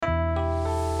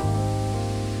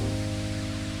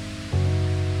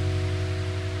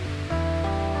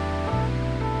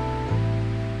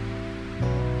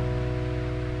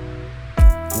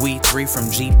We three from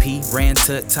GP, ran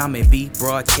to Tommy B,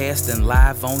 broadcasting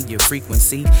live on your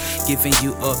frequency, giving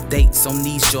you updates on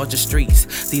these Georgia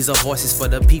streets. These are voices for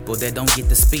the people that don't get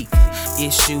to speak.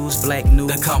 Issues, black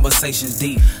news, the conversation's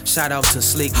deep. Shout out to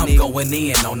Slick Nick, I'm going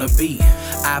in on the beat.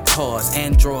 iPods,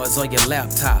 Androids, or your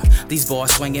laptop. These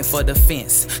boys swinging for the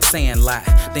fence, saying lot.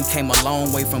 Then came a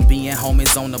long way from being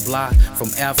homies on the block. From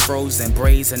afros and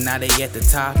braids, and now they at the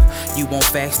top. You want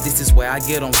facts, this is where I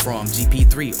get them from.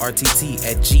 GP3 RTT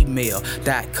at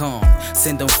gmail.com.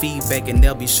 Send them feedback and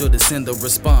they'll be sure to send a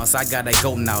response. I gotta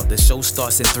go now. The show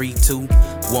starts in 3, 2,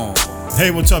 1.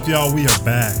 Hey, what's up, y'all? We are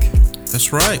back.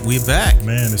 That's right, we're back.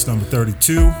 Man, it's number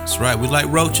 32. That's right, we like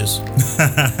roaches.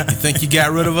 You think you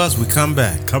got rid of us? We come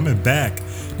back. Coming back.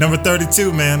 Number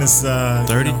 32, man. It's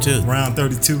 32. Round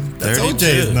 32. That's 32.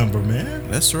 OJ's number,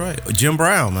 man. That's right. Jim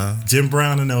Brown, man. Jim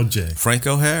Brown and OJ.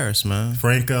 Franco Harris, man.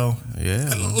 Franco.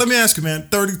 Yeah. Let me ask you, man.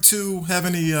 32, have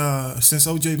any, since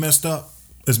OJ messed up,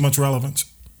 as much relevance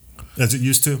as it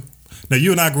used to? Now,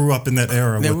 you and I grew up in that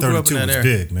era where 32 was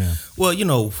big, man. Well, you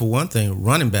know, for one thing,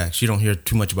 running backs, you don't hear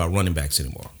too much about running backs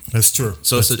anymore. That's true.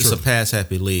 So it's a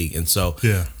pass-happy league. And so,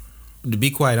 yeah. To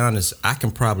be quite honest, I can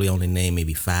probably only name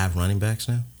maybe 5 running backs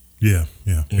now. Yeah.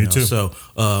 Me too. So,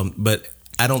 but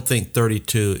I don't think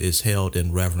 32 is held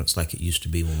in reverence like it used to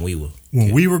be when we were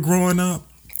we were growing up.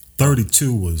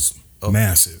 32 was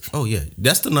massive. Oh yeah,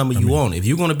 that's the number you want. If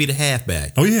you're going to be the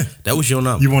halfback, that was your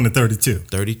number. You wanted 32.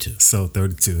 32. So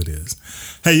 32 it is.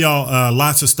 Hey y'all,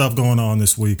 lots of stuff going on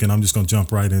this week, and I'm just gonna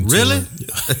jump right into it.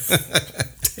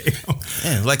 Damn.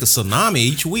 Man, it's like a tsunami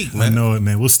each week, man. I know it,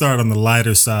 man. We'll start on the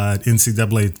lighter side.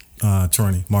 NCAA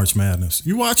tourney, March Madness.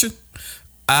 You watching?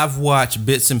 I've watched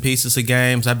bits and pieces of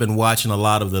games. I've been watching a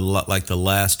lot of the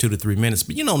last 2 to 3 minutes.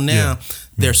 But now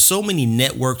there's so many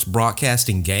networks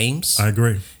broadcasting games. I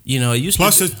agree. It used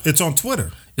Plus, it's on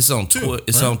Twitter. It's on Twitter.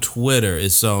 It's on Twitter.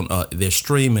 It's on. They're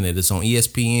streaming it. It's on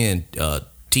ESPN,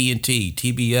 TNT,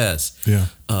 TBS,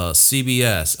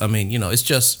 CBS. I mean,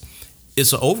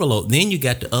 it's an overload. Then you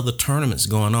got the other tournaments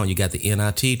going on. You got the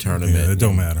NIT tournament. Yeah, it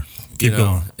don't matter. Keep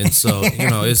going. And so,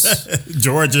 it's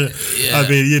Georgia. Yeah. I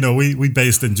mean, we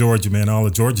based in Georgia, man. All the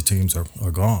Georgia teams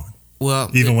are gone. Well,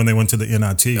 even when they went to the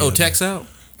NIT. Oh, Tech's out?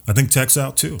 I think Tech's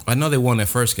out too. I know they won their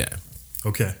first game.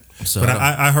 Okay. So, but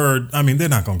I heard, I mean, they're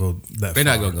not going to go that far. They're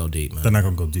not going to go deep, man. They're not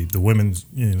going to go deep. The women's,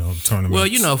 tournament. Well,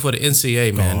 for the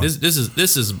NCAA, man, this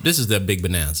is their big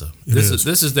bonanza.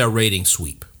 This is their rating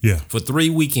sweep. Yeah. For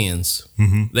 3 weekends,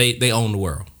 they own the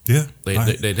world. Yeah.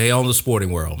 They own the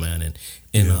sporting world, man. And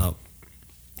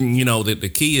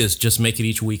the key is just make it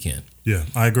each weekend. Yeah,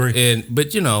 I agree.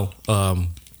 But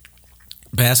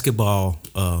basketball,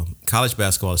 college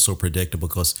basketball is so predictable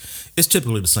because it's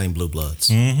typically the same blue bloods.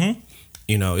 Mm-hmm.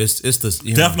 It's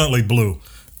the definitely blue.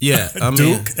 Yeah,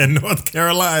 Duke and North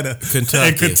Carolina,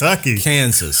 Kentucky,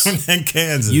 Kansas,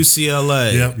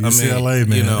 UCLA. Yep, UCLA,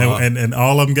 man. And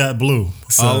all of them got blue.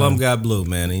 So, all of them got blue,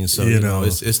 man. And so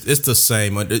it's the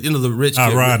same. The rich.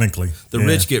 Ironically,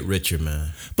 rich get richer,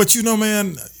 man. But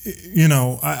man,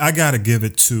 I got to give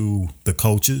it to the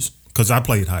coaches because I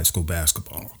played high school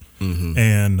basketball. Mm-hmm.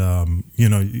 And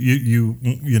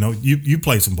you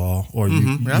play some ball or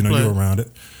you're around it.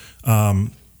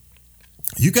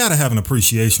 You got to have an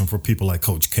appreciation for people like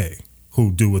Coach K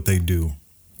who do what they do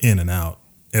in and out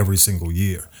every single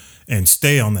year and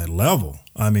stay on that level.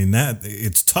 I mean,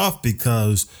 it's tough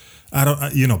because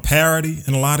parity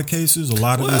in a lot of cases. A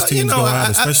lot of these teams go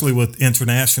out, especially with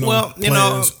international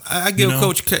players. I give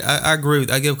Coach K. I agree.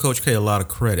 I give Coach K a lot of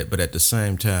credit, but at the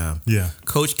same time,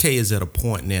 Coach K is at a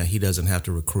point now he doesn't have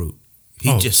to recruit.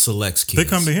 He just selects kids. They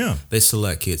come to him. They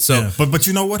select kids. So, but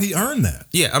you know what? He earned that.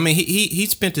 Yeah, I mean, he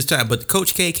spent his time. But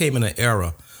Coach K came in an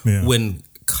era when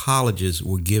colleges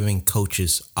were giving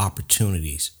coaches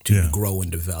opportunities to grow and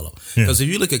develop. Because if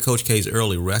you look at Coach K's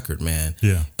early record, man,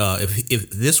 if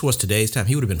this was today's time,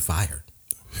 he would have been fired.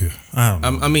 Yeah, I don't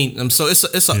know. I mean, so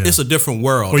it's a different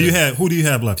world. Well, who do you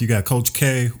have left? You got Coach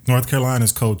K, North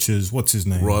Carolina's coaches. What's his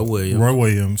name? Roy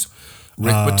Williams.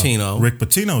 Rick Pitino. Rick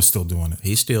Pitino's still doing it.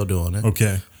 He's still doing it.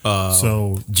 Okay.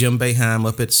 So Jim Boeheim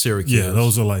up at Syracuse. Yeah,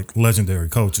 those are like legendary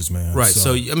coaches, man. Right.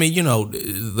 So I mean,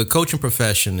 the coaching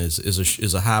profession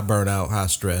is a high burnout, high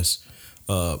stress,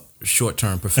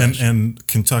 short-term profession. And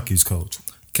Kentucky's coach.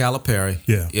 Calipari.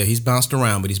 Yeah, he's bounced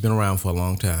around, but he's been around for a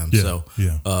long time. Yeah, so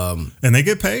and they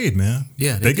get paid, man.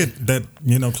 Yeah, they get that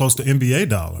close to NBA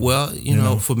dollar. Well,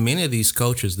 for many of these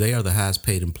coaches, they are the highest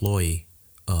paid employee.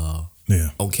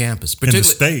 On campus, particularly in the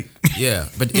state. Yeah,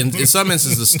 but in some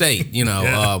instances, the state. And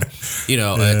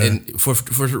for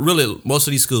really most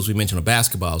of these schools we mentioned are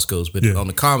basketball schools, but on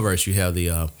the converse, you have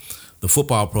the the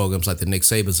football programs like the Nick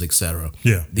Sabans, et cetera.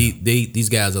 Yeah. These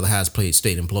guys are the highest paid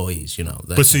state employees, you know.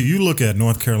 But see, you look at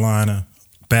North Carolina,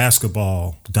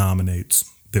 basketball dominates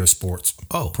their sports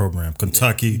program.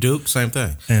 Kentucky, Duke, same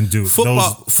thing. And Duke.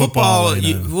 Football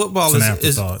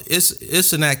is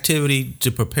it's an activity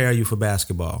to prepare you for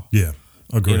basketball. Yeah,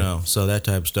 agree. You know, so that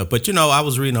type of stuff. But you know, I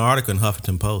was reading an article in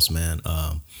Huffington Post, man.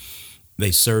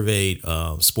 They surveyed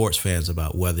sports fans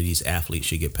about whether these athletes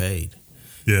should get paid.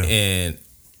 Yeah, and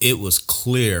it was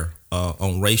clear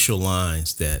on racial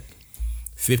lines that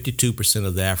 52%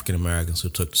 of the African Americans who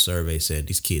took the survey said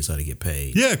these kids ought to get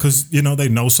paid. Yeah, because you know they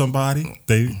know somebody.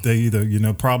 They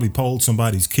either probably polled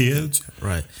somebody's kids.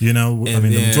 Right. You know, and I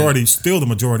mean the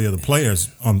majority of the players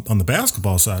on the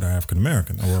basketball side are African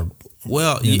American.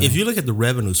 If you look at the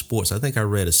revenue sports, I think I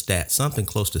read a stat, something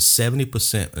close to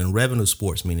 70% in revenue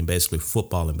sports, meaning basically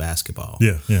football and basketball.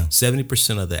 Yeah.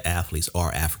 70% of the athletes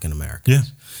are African Americans. Yeah.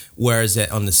 Whereas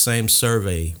that on the same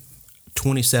survey,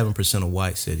 27% of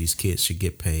whites said these kids should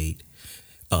get paid,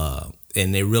 and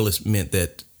they really meant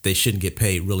that they shouldn't get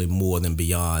paid really more than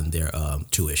beyond their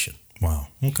tuition. Wow.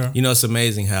 Okay. You know, it's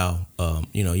amazing how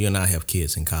you and I have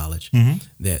kids in college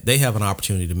that they have an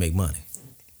opportunity to make money.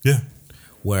 Yeah.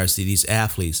 Whereas these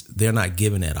athletes, they're not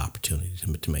given that opportunity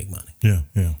to make money. Yeah.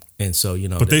 And so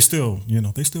but they still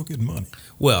get money.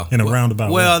 Well, in a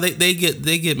roundabout way. Well, they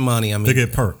get money. I mean, they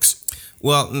get perks.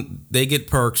 Well, they get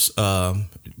perks,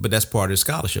 but that's part of the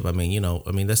scholarship. I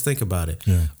mean, let's think about it.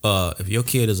 Yeah. If your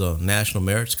kid is a National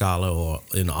Merit Scholar or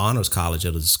in the honors college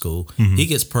at the school, he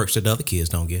gets perks that other kids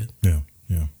don't get. Yeah.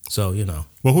 So, you know.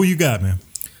 Well, who you got, man?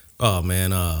 Oh,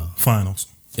 man. Finals.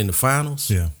 In the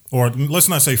finals? Yeah. Or let's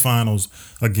not say finals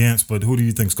against, but who do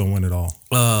you think's gonna win it all?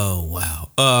 Oh, wow.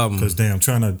 Because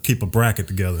trying to keep a bracket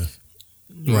together.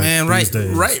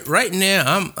 Right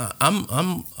now,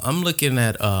 I'm looking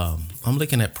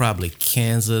at probably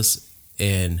Kansas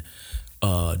and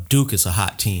Duke is a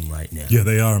hot team right now. Yeah,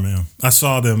 they are, man. I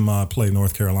saw them play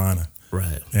North Carolina.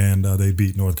 Right. And they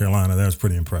beat North Carolina. That was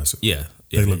pretty impressive. Yeah.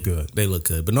 They look good. They look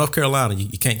good. But North Carolina,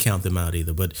 you can't count them out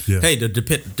either. But, hey, the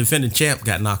defending champ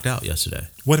got knocked out yesterday.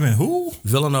 Wait a minute, who?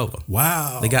 Villanova.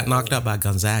 Wow. They got knocked out by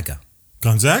Gonzaga.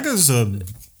 Gonzaga's a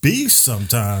beast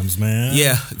sometimes, man.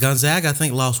 Yeah, Gonzaga, I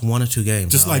think, lost 1 or 2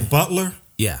 games. Just like Butler?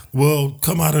 Yeah. Will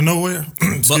come out of nowhere.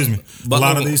 Excuse me. Butler, a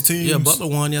lot of these teams. Yeah, Butler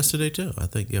won yesterday, too. I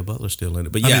think, Butler's still in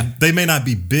it. But, I mean, they may not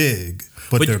be big,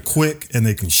 but they're quick and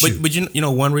they can shoot. But you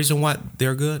know one reason why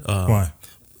they're good? Why?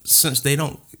 Since they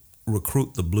don't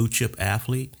recruit the blue chip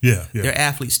athlete, their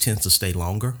athletes tend to stay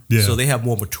longer. Yeah. So they have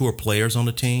more mature players on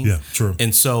the team. Yeah, true.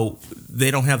 And so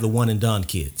they don't have the one and done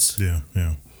kids. Yeah.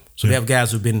 So they have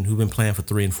guys who've been playing for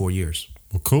 3 and 4 years.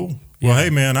 Well, cool. Well,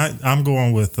 hey man, I'm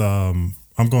going with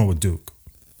Duke.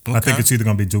 Okay. I think it's either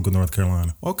going to be Duke or North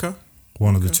Carolina. Okay.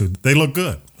 One of the two. They look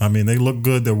good. I mean, they look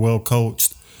good. They're well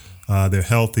coached. They're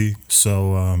healthy.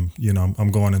 So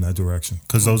I'm going in that direction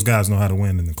because those guys know how to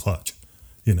win in the clutch.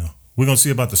 You know. We're going to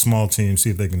see about the small teams,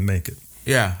 see if they can make it.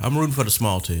 Yeah, I'm rooting for the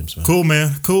small teams, man. Cool,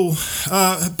 man. Cool.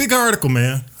 Big article,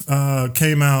 man.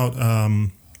 Came out.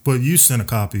 Well, you sent a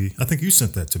copy. I think you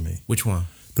sent that to me. Which one?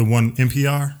 The one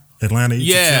NPR, Atlanta.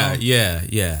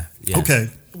 Yeah. Okay.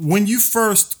 When you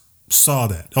first saw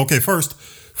that, first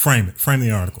frame it. Frame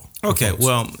the article. Okay,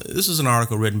 well, this is an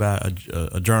article written by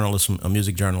a journalist, a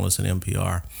music journalist at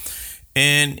NPR.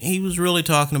 And he was really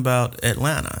talking about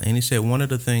Atlanta. And he said one of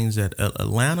the things that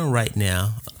Atlanta right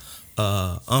now,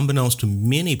 unbeknownst to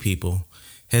many people,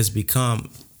 has become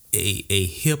a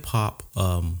hip-hop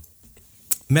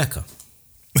mecca.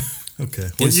 Okay.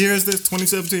 What year is this?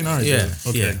 2017? All right. Yeah.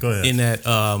 Okay, yeah. Go ahead. In that,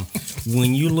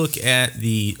 when you look at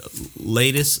the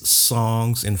latest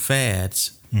songs and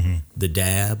fads, the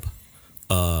dab,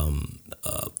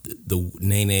 the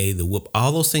nene, the whoop,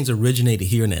 all those things originated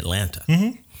here in Atlanta.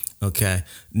 Mm-hmm. Okay,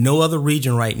 no other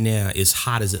region right now is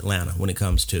hot as Atlanta when it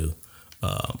comes to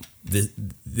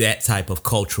that type of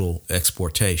cultural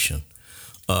exportation.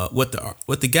 What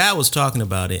the guy was talking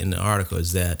about in the article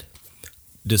is that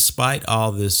despite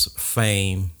all this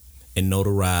fame and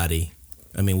notoriety,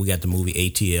 I mean, we got the movie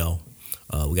ATL,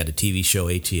 we got the TV show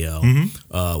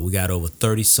ATL, we got over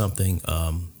 30-something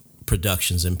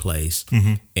productions in place,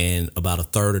 and about a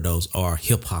third of those are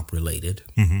hip hop related.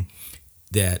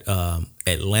 That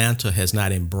Atlanta has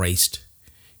not embraced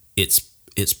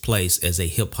its place as a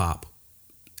hip hop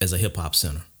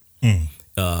center.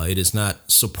 It is not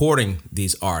supporting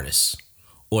these artists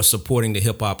or supporting the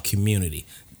hip hop community.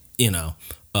 You know,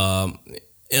 and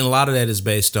a lot of that is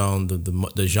based on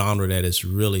the genre that is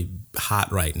really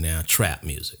hot right now, trap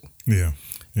music. Yeah.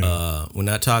 We're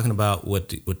not talking about what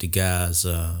the guys,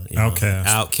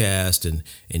 Outkast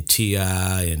and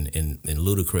T.I. and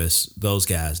Ludacris, those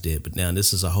guys did. But now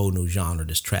this is a whole new genre,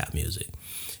 this trap music.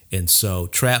 And so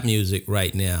trap music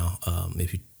right now,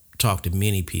 if you talk to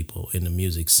many people in the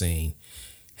music scene,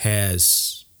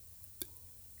 has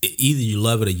either you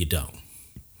love it or you don't.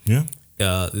 Yeah.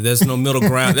 There's no middle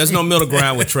ground. There's no middle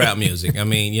ground with trap music. I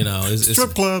mean, it's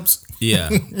strip clubs. Yeah.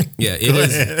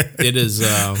 It is.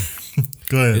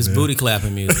 Go ahead, it's man. booty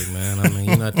clapping music, man. I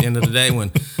mean, at the end of the day, when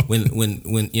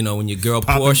your girl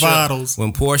Popping Portia, bottles.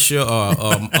 when Portia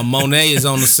or Monet is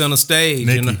on the center stage,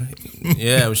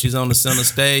 when she's on the center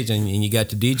stage, and you got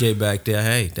the DJ back there,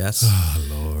 hey, that's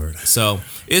Lord. So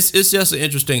it's just an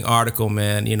interesting article,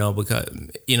 man. Because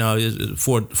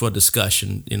for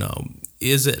discussion,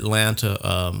 is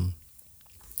Atlanta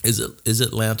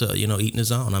eating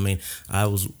its own? I mean, I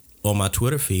was on my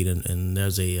Twitter feed, and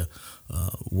there's a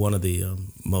one of the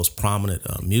most prominent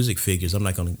music figures, I'm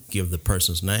not going to give the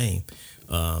person's name,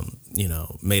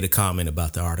 made a comment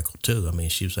about the article too. I mean,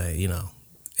 she was saying,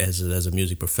 as a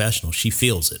music professional, she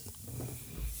feels it.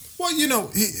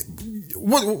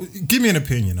 Well, give me an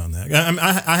opinion on that.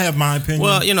 I have my opinion.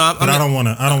 Well, I don't want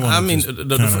to. I mean,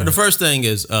 the first thing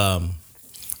is, I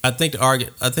think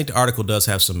the article does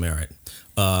have some merit.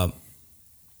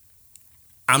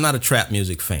 I'm not a trap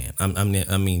music fan.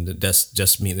 I mean, that's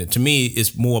just me. To me,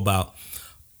 it's more about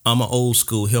I'm an old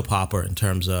school hip hopper in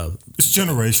terms of it's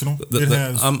generational.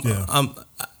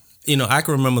 I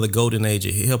can remember the golden age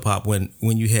of hip hop when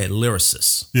you had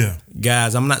lyricists. Yeah,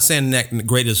 guys. I'm not saying that the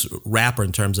greatest rapper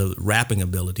in terms of rapping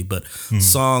ability, but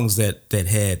songs that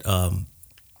had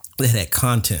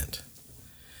content.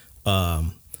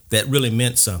 That really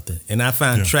meant something, and I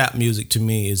find trap music to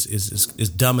me is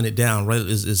dumbing it down. Right,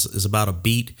 is about a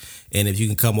beat, and if you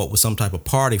can come up with some type of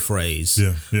party phrase,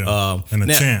 and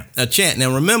a chant.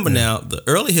 Now remember, now the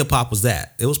early hip hop was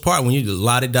that it was part when you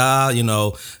la di da,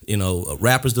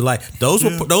 rappers delight. Those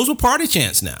were party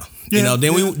chants. Now.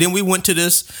 Then we went to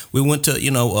this. We went to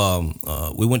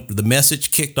the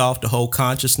message kicked off the whole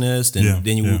consciousness. Then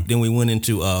we went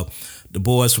into the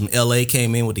boys from L.A.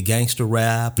 came in with the gangster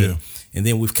rap. And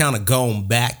then we've kind of gone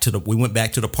back to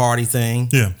the party thing.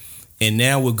 Yeah. And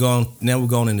now we're going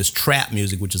in this trap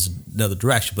music, which is another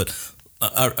direction, but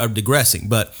are digressing.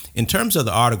 But in terms of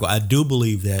the article, I do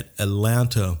believe that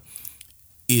Atlanta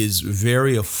is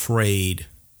very afraid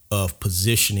of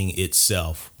positioning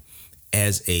itself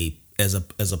as a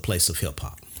place of hip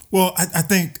hop. Well, I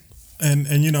think, and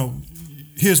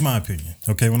here's my opinion.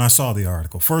 Okay, when I saw the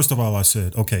article, first of all, I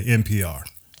said, okay, NPR,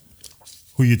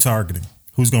 who you targeting?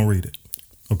 Who's gonna read it?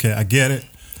 Okay, I get it.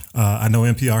 I know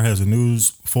NPR has a news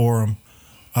forum,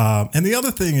 and the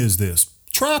other thing is this: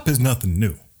 trap is nothing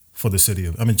new for the city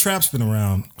of. I mean, trap's been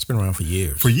around. It's been around for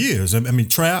years. For years. I mean,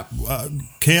 trap,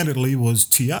 candidly, was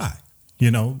T.I.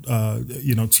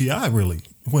 T.I. really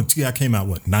when T.I. came out,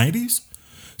 90s.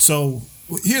 So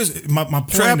here's my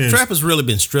point. Trap has really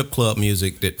been strip club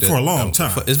music that for a long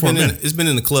time. It's been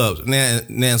in the clubs. Now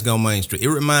it's gone mainstream. It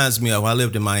reminds me of when I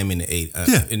lived in Miami in the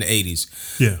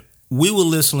 80s. Yeah. We were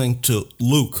listening to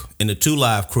Luke and the 2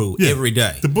 Live Crew every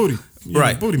day. The booty.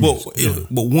 Right. Booty music.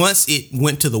 But once it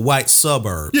went to the white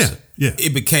suburbs,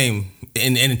 it became,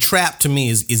 and trap to me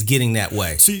is getting that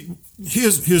way. See,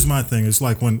 here's my thing. It's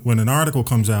like when an article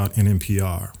comes out in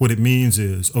NPR, what it means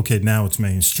is, okay, now it's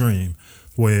mainstream,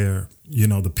 where,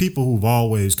 the people who've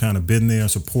always kind of been there,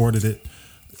 supported it,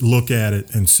 look at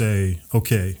it and say,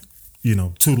 okay,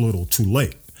 too little, too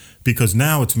late. Because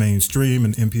now it's mainstream,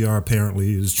 and NPR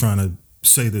apparently is trying to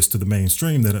say this to the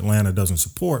mainstream that Atlanta doesn't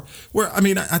support. Where, I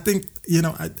mean, I think,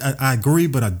 I agree,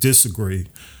 but I disagree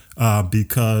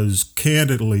because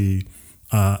candidly,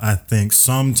 I think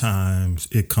sometimes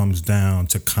it comes down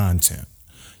to content.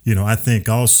 I think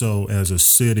also as a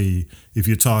city, if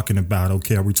you're talking about,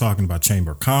 okay, are we talking about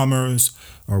Chamber of Commerce?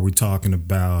 Are we talking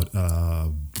about,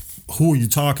 who are you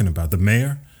talking about? The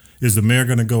mayor? Is the mayor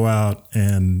going to go out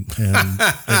and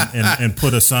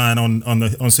put a sign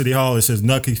on City Hall that says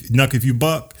 "Nuck if you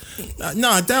buck"?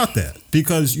 No, I doubt that,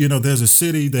 because there's a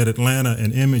city that Atlanta,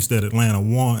 an image that Atlanta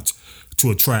wants to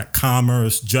attract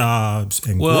commerce, jobs,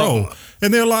 and grow.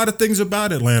 And there are a lot of things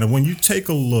about Atlanta. When you take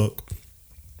a look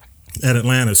at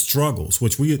Atlanta's struggles,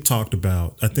 which we had talked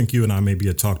about, I think you and I maybe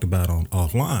had talked about on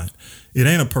offline. It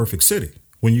ain't a perfect city.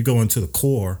 When you go into the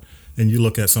core and you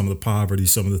look at some of the poverty,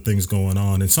 some of the things going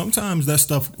on, and sometimes that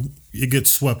stuff, it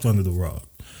gets swept under the rug.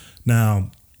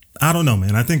 Now, I don't know,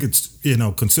 man. I think it's,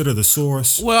 consider the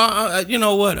source. Well, you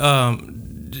know what?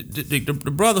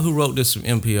 The brother who wrote this from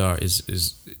NPR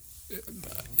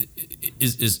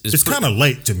it's kind of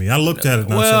late to me. I looked at it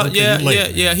and I said,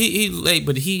 okay, yeah. He late,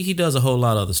 but he does a whole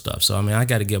lot of other stuff. So I mean, I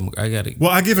got to give him.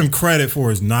 Well, I give him credit for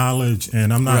his knowledge,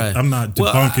 and I'm not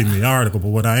debunking the article. But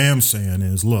what I am saying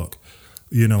is, look,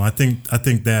 I think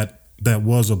that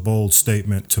was a bold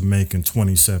statement to make in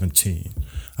 2017.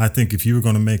 I think if you were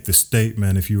going to make the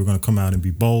statement, if you were going to come out and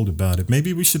be bold about it,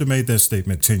 maybe we should have made that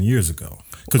statement 10 years ago.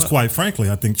 Because quite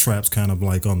frankly, I think trap's kind of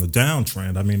like on the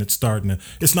downtrend. I mean,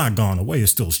 it's not gone away.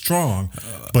 It's still strong.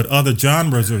 But other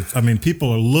genres people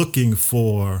are looking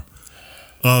for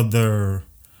other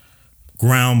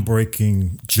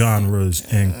groundbreaking genres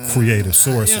and creative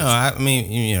sources.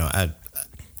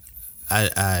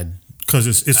 Because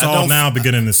it's all now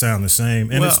beginning to sound the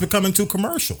same, and it's becoming too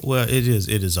commercial. Well, it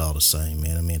is all the same,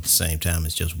 man. I mean, at the same time,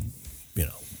 it's just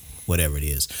whatever it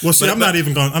is. Well, see, I'm not going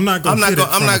to hit it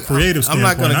from a creative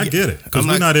standpoint. I get it because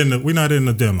we're not in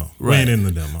the demo. Right. We ain't in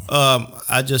the demo.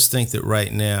 I just think that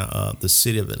right now, the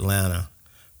city of Atlanta,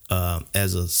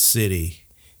 as a city,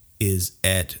 is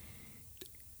at.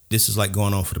 This is like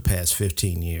going on for the past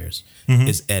 15 years. Mm-hmm.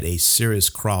 Is at a serious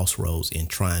crossroads in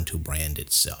trying to brand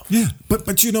itself. Yeah,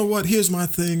 but you know what? Here's my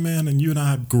thing, man. And you and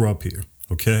I grew up here,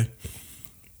 okay?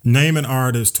 Name an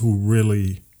artist who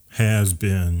really has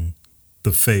been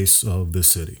the face of the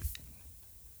city.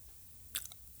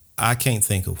 I can't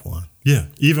think of one. Yeah,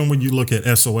 even when you look at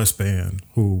SOS Band,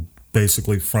 who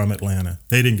basically from Atlanta,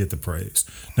 they didn't get the praise.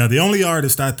 Now, the only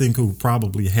artist I think who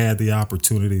probably had the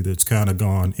opportunity that's kind of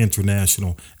gone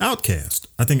international, Outkast.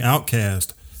 I think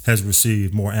Outkast has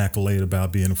received more accolade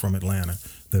about being from Atlanta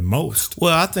than most.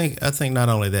 Well, I think not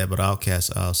only that, but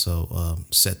Outkast also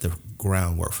set the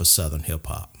groundwork for Southern hip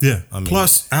hop. Yeah.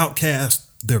 Plus, Outkast,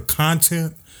 their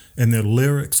content and their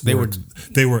lyrics, they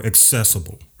were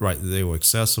accessible. Right. They were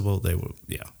accessible. They were,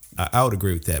 yeah. I would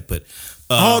agree with that. But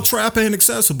all trap ain't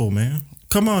accessible, man.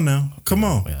 Come on now. Come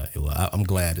on. Yeah, well, I'm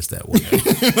glad it's that way.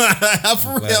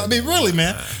 For real. I mean, really,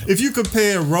 man. If you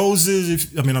compare Roses,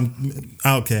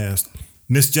 Outkast,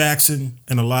 Miss Jackson,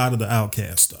 and a lot of the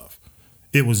Outkast stuff,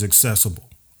 it was accessible.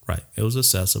 Right. It was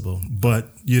accessible. But,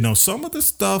 some of the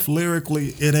stuff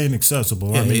lyrically, it ain't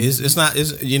accessible. Yeah, I mean, it's not,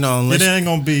 unless, it ain't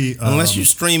going to be unless you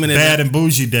streaming it. Bad and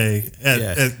Bougie Day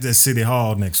at City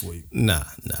Hall next week. Nah.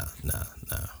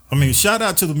 I mean, shout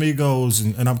out to the Migos,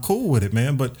 and I'm cool with it,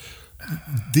 man. But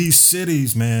these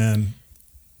cities, man,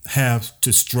 have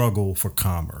to struggle for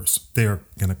commerce. They're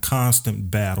in a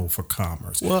constant battle for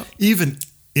commerce. Well, even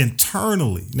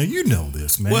internally. Now, you know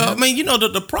this, man. Well, I mean,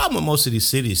 the problem with most of these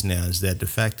cities now is that the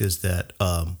fact is that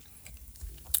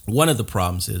one of the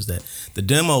problems is that the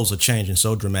demos are changing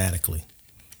so dramatically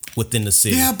within the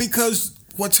city. Yeah, because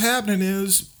what's happening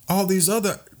is all these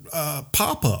other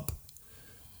pop-up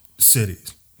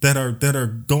cities that are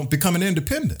becoming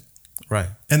independent. Right.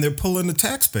 And they're pulling the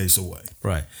tax base away.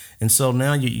 Right. And so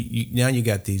now you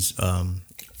got these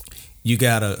you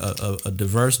got a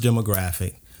diverse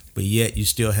demographic, but yet you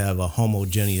still have a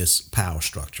homogeneous power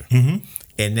structure. Mm-hmm.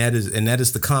 And that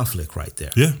is the conflict right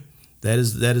there. Yeah. That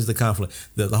is the conflict.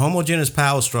 The homogeneous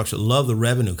power structure love the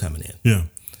revenue coming in. Yeah.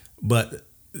 But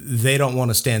they don't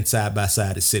want to stand side by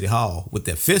side at City Hall with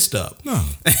their fist up. No.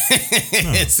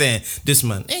 And saying this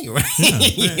money ain't right.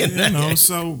 Yeah,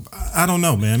 so I don't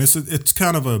know, man. It's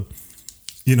kind of a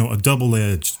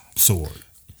double-edged sword.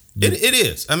 It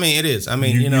is. I mean, it is. I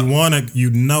mean,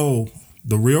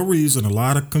 the real reason a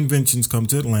lot of conventions come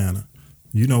to Atlanta.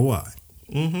 You know why?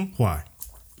 Mm-hmm. Why?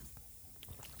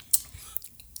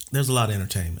 There's a lot of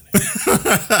entertainment.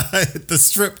 The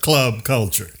strip club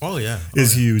culture. Oh yeah,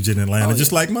 is huge in Atlanta,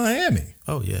 just like Miami.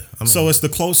 Oh yeah. So it's the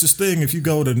closest thing. If you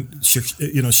go to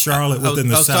Charlotte within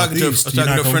the Southeast, I was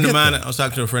talking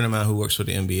to a friend of mine who works for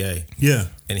the NBA. Yeah,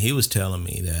 and he was telling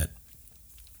me that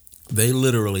they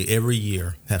literally every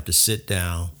year have to sit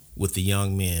down with the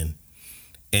young men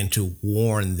and to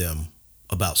warn them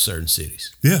about certain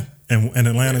cities. Yeah, and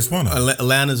Atlanta's one of them.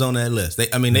 Atlanta's on that list. They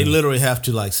literally have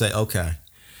to say, okay,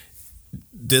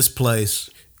 this place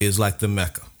is like the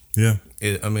Mecca. Yeah.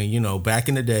 Back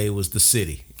in the day, it was the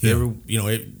city. Yeah.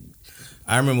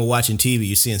 I remember watching TV,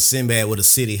 you seeing Sinbad with a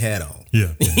city hat on.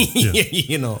 Yeah.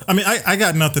 I mean, I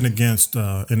got nothing against,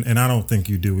 and I don't think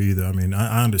you do either. I mean,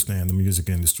 I understand the music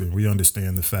industry. We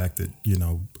understand the fact that,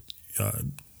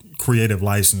 creative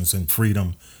license and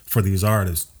freedom for these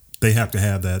artists, they have to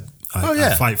have that.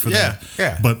 I fight for that.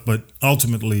 Yeah. But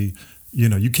ultimately,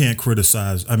 you can't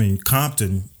criticize. I mean,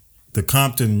 the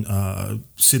Compton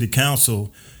City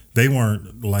Council, they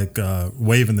weren't like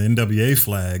waving the NWA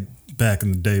flag back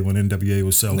in the day when NWA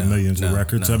was selling millions of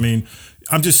records. No. I mean,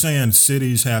 I'm just saying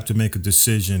cities have to make a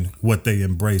decision what they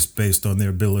embrace based on their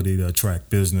ability to attract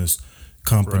business,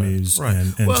 companies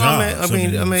and jobs.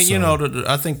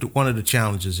 I think one of the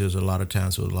challenges is a lot of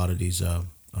times with a lot of these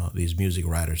music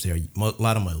writers, a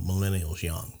lot of them are millennials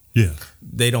young. Yeah.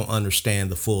 They don't understand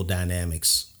the full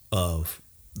dynamics of,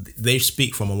 they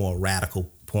speak from a more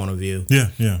radical point of view. Yeah.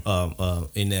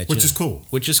 In that,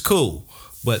 which is cool.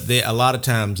 But a lot of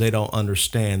times they don't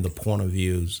understand the point of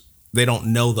views. They don't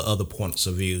know the other points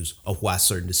of views of why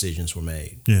certain decisions were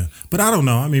made. Yeah, but I don't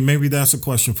know. I mean, maybe that's a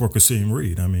question for Kasim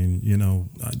Reed. I mean,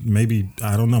 maybe,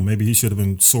 I don't know. Maybe he should have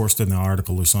been sourced in the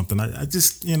article or something. I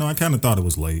just, I kind of thought it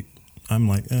was late. I'm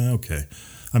like, okay.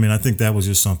 I mean, I think that was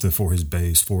just something for his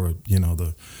base, for,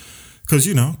 because,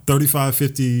 35,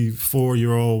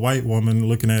 54-year-old white woman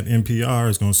looking at NPR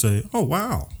is going to say, oh,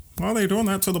 wow, why are they doing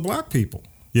that to the black people?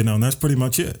 And that's pretty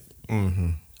much it.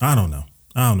 Mm-hmm. I don't know,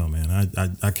 man.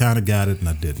 I kind of got it and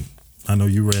I didn't. I know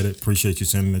you read it. Appreciate you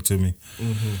sending it to me.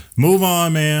 Mm-hmm. Move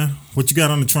on, man. What you got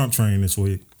on the Trump train this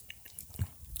week?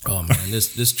 Oh man,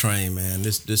 this train, man.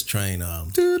 This train. Oh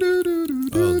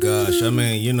gosh, I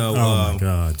mean, oh my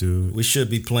God, dude. We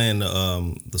should be playing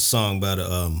the song by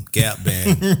the Gap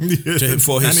Band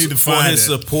for his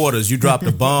supporters. You dropped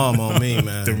a bomb on me,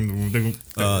 man.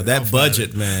 That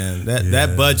budget, man.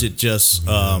 That budget just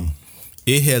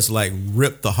it has like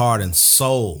ripped the heart and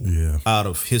soul out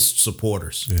of his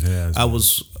supporters. It has. I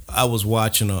was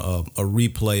watching a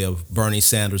replay of Bernie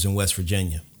Sanders in West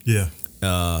Virginia. Yeah.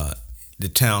 The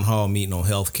town hall meeting on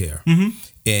healthcare, mm-hmm.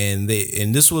 and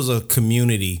this was a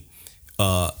community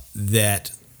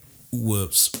that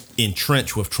was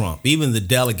entrenched with Trump. Even the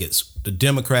delegates, the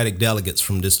Democratic delegates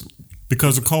from this,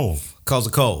 because of coal,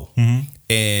 mm-hmm.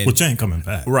 and which ain't coming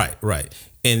back. Right.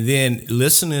 And then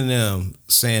listening to them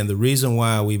saying the reason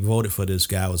why we voted for this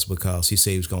guy was because he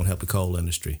said he was going to help the coal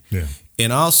industry. Yeah,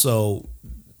 and also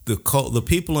the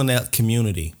people in that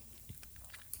community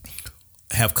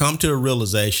have come to a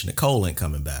realization that coal ain't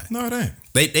coming back. No, it ain't.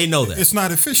 They know that. It's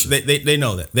not efficient. They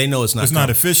know that. They know it's not. It's not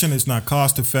efficient. It's not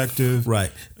cost effective.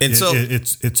 Right. And so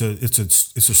it's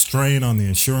a strain on the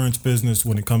insurance business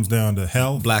when it comes down to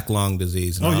health, black lung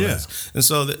disease. And all yeah. that. And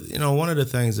so one of the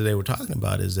things that they were talking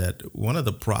about is that one of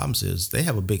the problems is they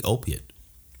have a big opiate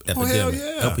epidemic.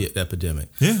 Opiate epidemic.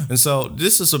 Yeah. And so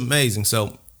this is amazing.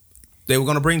 So they were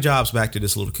going to bring jobs back to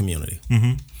this little community.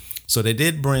 Mm-hmm. So they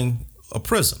did bring a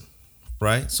prison.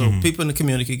 Right? So mm-hmm. people in the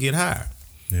community could get hired.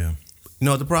 Yeah. You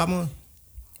know what the problem was?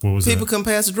 What was people that? couldn't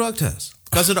pass the drug test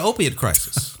because of the opiate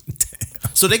crisis.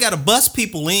 So they got to bust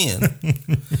people in.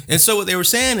 And so what they were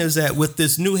saying is that with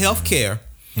this new healthcare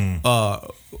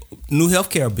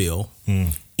bill,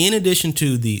 in addition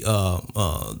to the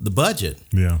budget,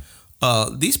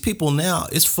 these people now,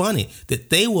 it's funny that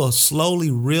they were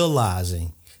slowly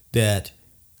realizing that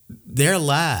their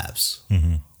lives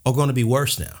mm-hmm. are going to be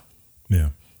worse now. Yeah.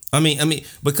 I mean,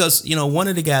 because, one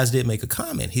of the guys did make a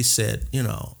comment. He said,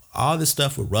 all this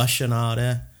stuff with Russia and all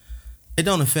that, it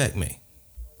don't affect me.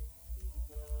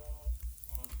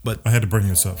 But I had to bring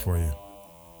this up for you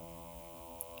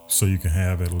so you can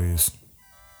have at least,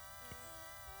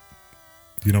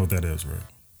 you know what that is, right?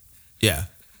 Yeah.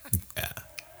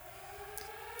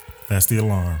 That's the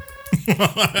alarm.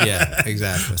 Yeah,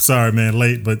 exactly. Sorry, man,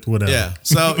 late, but whatever. Yeah.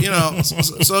 So these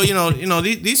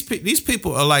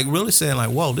people are like really saying like,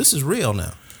 whoa, this is real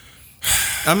now.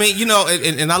 I mean,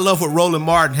 and I love what Roland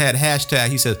Martin had hashtag.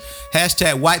 He says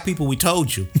hashtag white people, we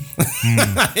told you.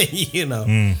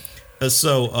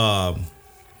 So I'm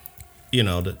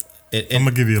gonna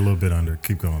give you a little bit under.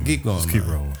 Keep going. Keep going. Keep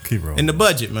rolling. Keep rolling. And the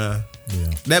budget, man.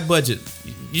 Yeah. That budget.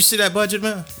 You see that budget,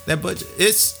 man? That budget.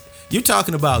 You're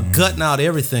talking about gutting out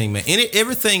everything, man.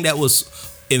 Everything that was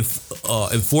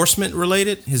enforcement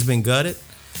related has been gutted.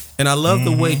 And I love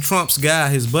the way Trump's guy,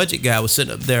 his budget guy, was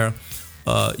sitting up there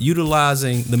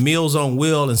utilizing the Meals on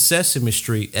Wheel and Sesame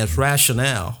Street as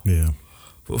rationale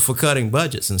for cutting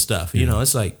budgets and stuff.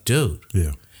 It's like, dude.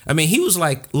 Yeah. I mean, he was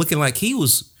like looking like he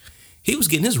was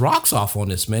getting his rocks off on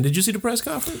this, man. Did you see the press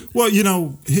conference? Well,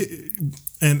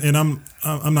 and I'm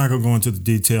not gonna go into the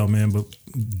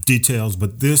details,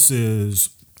 but this is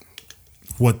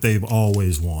what they've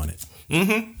always wanted.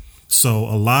 Mm-hmm. So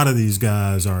a lot of these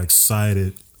guys are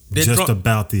excited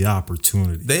about the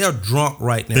opportunity. They are drunk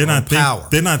right now. Power.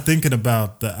 They're not thinking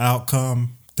about the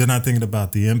outcome. They're not thinking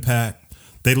about the impact.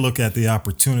 They look at the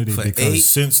opportunity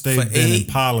since they've been in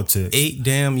politics, 8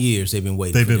 damn years they've been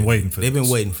waiting. They've been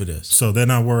waiting for this. So they're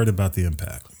not worried about the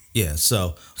impact. Yeah,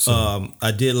 so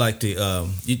I did like the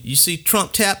you see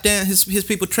Trump tap dance, his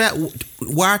people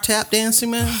wire tap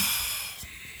dancing, man.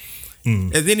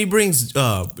 And then he brings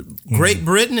Great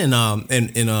Britain and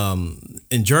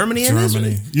Germany in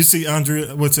this. You see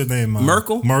Andrea, what's her name?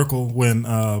 Merkel. Merkel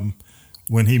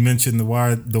when he mentioned the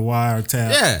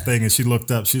wiretap thing, and she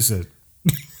looked up, she said,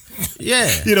 yeah.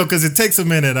 Because it takes a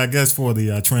minute, I guess, for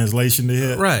the translation to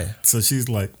hit. Right. So she's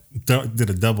like, did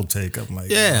a double take. I'm like,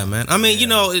 yeah, man. I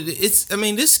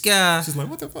mean, this guy. She's like,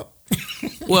 what the fuck?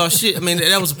 Well,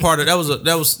 that was a part of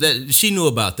that. She knew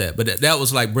about that, but that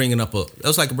was like bringing up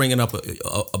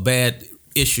a bad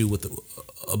issue with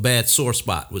a bad sore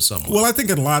spot with someone. Well, I think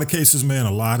in a lot of cases, man,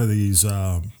 a lot of these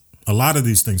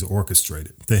things are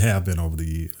orchestrated. They have been over the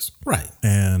years, right?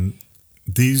 And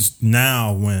these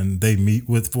now, when they meet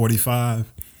with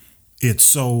 45, it's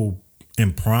so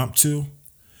impromptu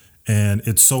and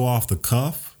it's so off the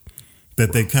cuff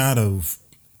that they kind of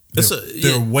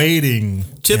they're waiting.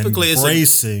 Typically,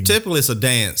 embracing. It's a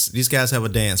dance. These guys have a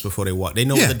dance before they walk. They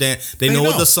know what the dance. They know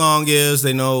what the song is.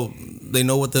 They know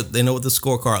what the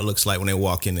scorecard looks like when they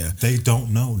walk in there. They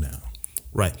don't know now,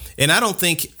 right? And I don't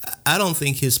think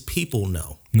his people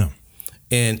know. No.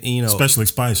 And especially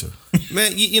Spicer,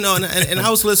 man. And I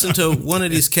was listening to one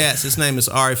of these cats. His name is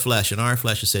Ari Flesch, and Ari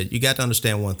Flesch said, "You got to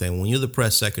understand one thing. When you're the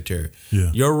press secretary,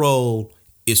 your role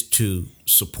is to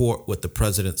support what the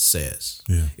president says.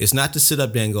 Yeah. It's not to sit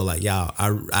up there and go like, y'all,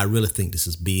 I really think this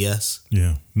is BS.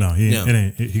 Yeah, no, he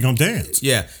gonna dance.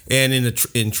 Yeah, and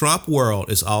in Trump world,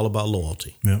 it's all about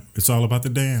loyalty. Yeah, it's all about the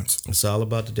dance. It's all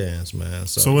about the dance, man.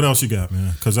 So what else you got,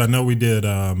 man? Because I know we did.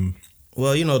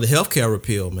 Well, the healthcare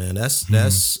repeal, man.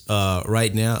 That's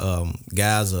right now.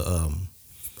 Guys are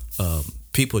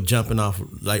people jumping off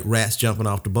like rats jumping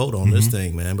off the boat on this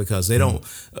thing, man, because they don't.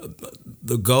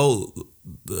 The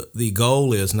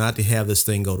goal is not to have this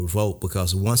thing go to vote,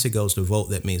 because once it goes to vote,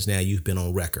 that means now you've been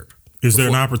on record. Is there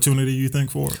an opportunity, you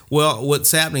think, for it? Well,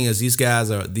 what's happening is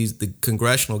the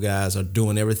congressional guys are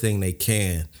doing everything they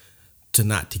can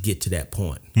to get to that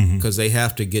point, because they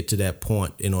have to get to that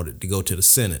point in order to go to the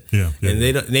Senate. And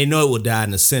they know it will die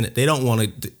in the Senate. They don't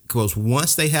want to, because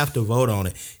once they have to vote on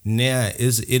it, now it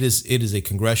is a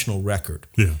congressional record.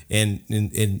 Yeah. And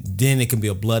then it can be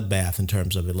a bloodbath in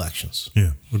terms of elections.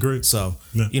 Yeah, agreed. So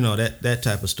that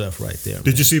type of stuff right there.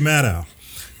 Did you see Maddow?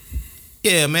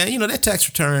 Yeah, man. That tax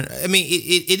return, I mean,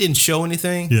 it didn't show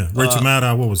anything. Yeah, Rachel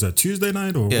Maddow, what was that, Tuesday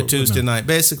night? Tuesday night.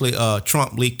 Basically,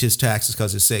 Trump leaked his taxes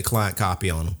because it said client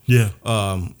copy on them. Yeah.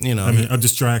 A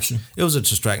distraction. It was a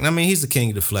distraction. I mean, he's the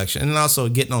king of deflection. And also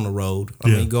getting on the road. I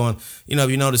mean, going, if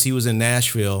you notice, he was in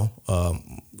Nashville a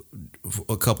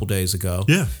couple days ago.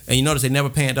 Yeah. And you notice they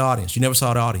never panned the audience. You never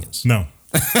saw the audience. No.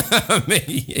 I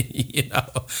mean,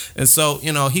 and so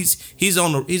he's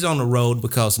on the road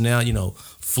because now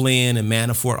Flynn and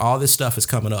Manafort, all this stuff is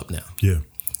coming up now. Yeah,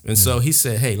 and so he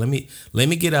said, "Hey, let me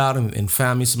get out and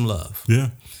find me some love."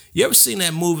 Yeah, you ever seen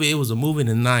that movie? It was a movie in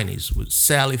the '90s with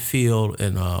Sally Field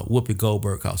and Whoopi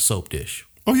Goldberg called Soap Dish.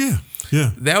 Oh yeah,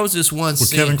 yeah. That was this one with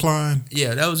scene. Kevin Kline.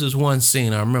 Yeah, that was this one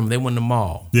scene. I remember they went to the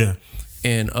mall. Yeah,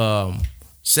 and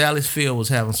Sally Field was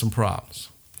having some problems.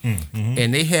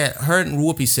 And they had her and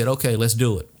Whoopi said, "Okay, let's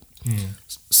do it."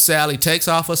 Sally takes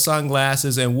off her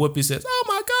sunglasses and Whoopi says, "Oh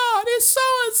my God, it's so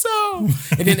and so,"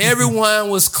 and then everyone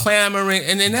was clamoring,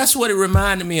 and then that's what it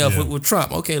reminded me of with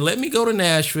Trump. Okay, let me go to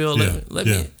Nashville. Let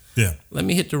me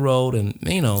hit the road, and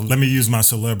let me use my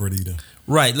celebrity to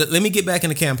let me get back in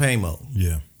the campaign mode.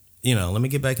 Yeah, let me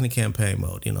get back in the campaign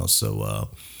mode. So.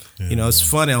 It's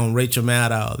funny on Rachel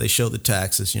Maddow. They showed the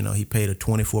taxes. He paid a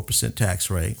 24%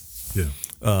 tax rate. Yeah.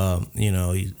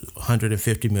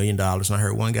 $150 million. And I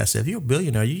heard one guy say, if you're a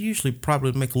billionaire, you usually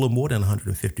probably make a little more than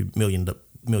 $150 million.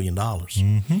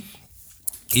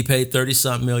 He paid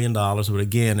 $30-something million, but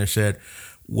again, they said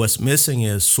what's missing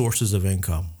is sources of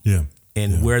income. Yeah.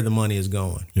 And where the money is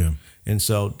going. Yeah. And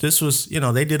so this was,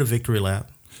 they did a victory lap.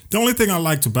 The only thing I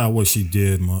liked about what she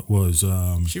did was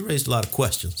she raised a lot of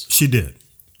questions. She did.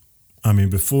 I mean,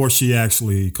 before she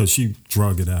actually, because she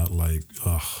drug it out like,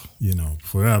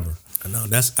 forever. I know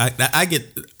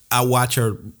I watch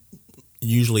her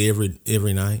usually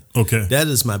every night. Okay, that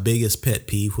is my biggest pet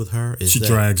peeve with her. Is she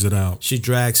drags it out. She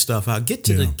drags stuff out. Get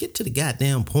to the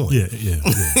goddamn point. Yeah.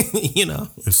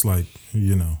 It's like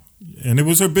and it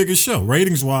was her biggest show,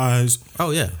 ratings wise.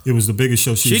 Oh yeah, it was the biggest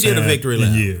show she did a victory lap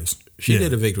in years. She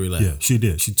did a victory lap. Yeah, she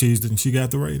did. She teased it and she got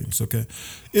the ratings. Okay,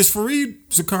 is Fareed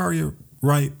Zakaria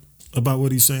right about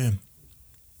what he's saying?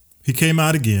 He came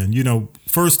out again.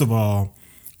 First of all,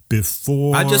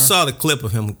 before I just saw the clip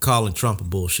of him calling Trump a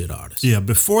bullshit artist. Yeah,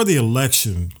 before the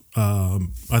election,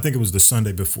 I think it was the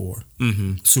Sunday before,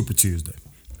 Super Tuesday,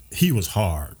 he was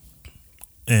hard.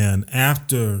 And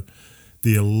after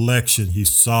the election, he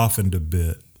softened a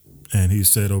bit and he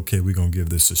said, okay, we're going to give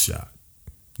this a shot.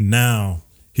 Now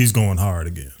he's going hard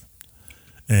again.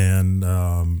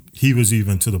 And he was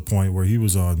even to the point where he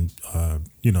was on,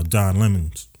 Don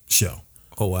Lemon's show.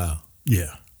 Oh wow.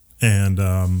 Yeah, and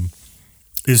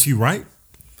is he right?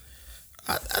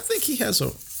 I think he has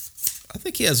a. I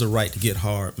think he has a right to get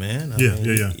hard, man. I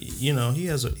mean, You know, he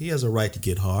has a right to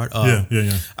get hard.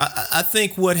 Yeah. I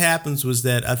think what happens was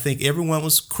that I think everyone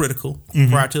was critical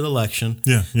prior to the election.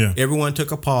 Yeah. Everyone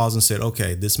took a pause and said,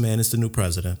 "Okay, this man is the new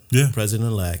president,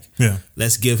 president-elect. Yeah,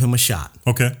 let's give him a shot."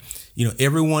 Okay. You know,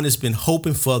 everyone has been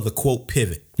hoping for the quote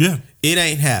pivot. Yeah, it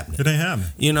ain't happening.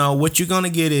 You know what you're gonna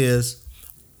get is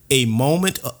a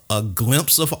moment, a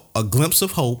glimpse of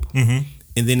hope, and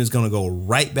then it's gonna go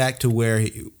right back to where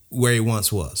he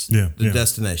once was, the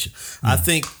destination. I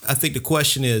think the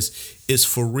question is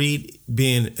Fareed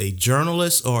being a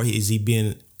journalist or he's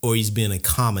being a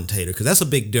commentator? Because that's a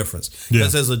big difference.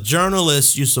 Because as a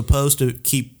journalist, you're supposed to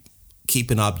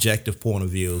keep an objective point of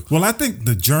view. Well, I think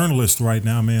the journalists right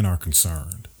now, man, are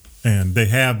concerned, and they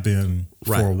have been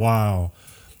for a while.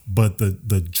 But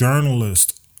the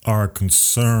journalists are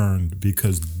concerned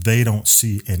because they don't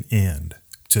see an end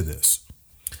to this.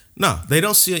 No, they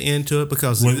don't see an end to it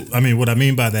because... what I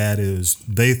mean by that is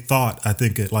they thought, I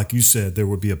think, like you said, there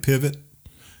would be a pivot,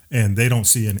 and they don't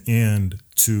see an end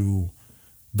to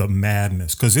the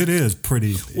madness because it is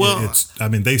pretty... Well,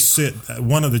 they sit...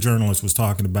 One of the journalists was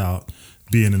talking about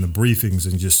being in the briefings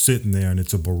and just sitting there, and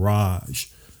it's a barrage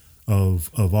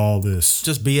of all this...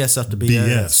 Just BS after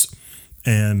BS.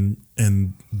 And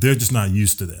they're just not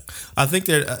used to that. I think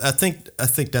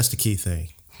that's the key thing.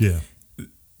 Yeah.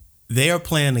 They are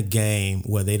playing a game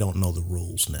where they don't know the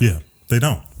rules now. Yeah, they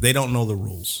don't. They don't know the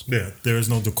rules. Yeah, there is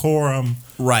no decorum.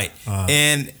 Right,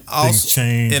 and also things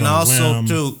change. And also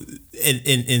too,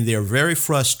 and they're very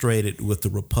frustrated with the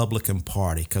Republican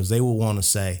Party because they will want to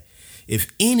say, if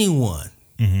anyone,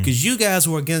 because you guys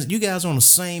are on the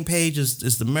same page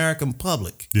as the American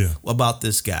public about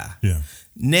this guy. Yeah.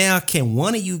 Now, can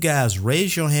one of you guys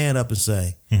raise your hand up and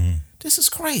say, this is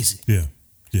crazy? Yeah.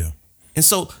 And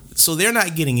so they're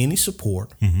not getting any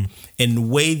support. And the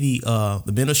way the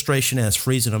administration has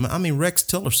freezing them. I mean, Rex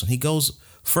Tillerson, he goes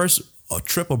first a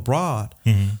trip abroad.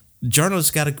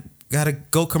 Journalists got to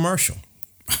go commercial.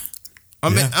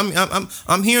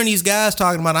 I'm hearing these guys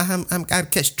talking about I'm got to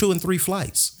catch 2 and 3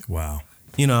 flights. Wow.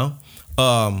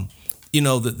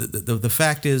 The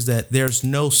fact is that there's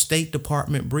no State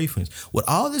Department briefings. With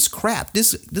all this crap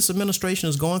this administration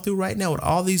is going through right now, with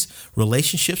all these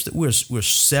relationships that we're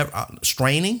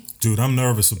straining. Dude, I'm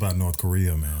nervous about North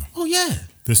Korea, man. Oh yeah,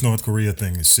 this North Korea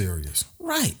thing is serious.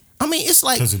 Right. I mean, it's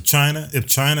like because if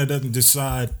China doesn't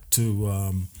decide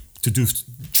to do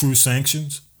true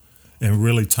sanctions and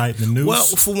really tighten the noose. Well,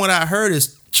 from what I heard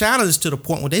is China is to the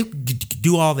point where they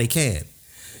do all they can.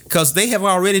 Because they have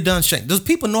already done shutting. Those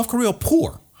people in North Korea are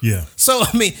poor. Yeah. So,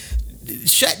 I mean,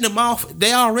 shutting them off,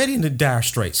 they're already in the dire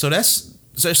straits. So they're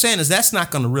saying that's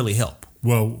not going to really help.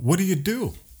 Well, what do you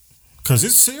do? Because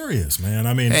it's serious, man.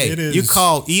 I mean, it is. You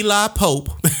call Eli Pope.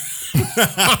 Pope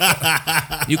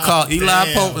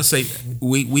and say,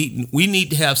 we need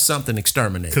to have something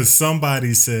exterminated. Because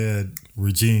somebody said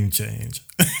regime change.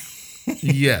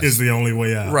 Yes. Is the only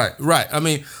way out. Right. I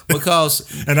mean,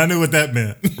 because... and I knew what that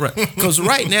meant. Right. Because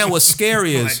right now what's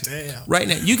scary is... right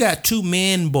now, you got 2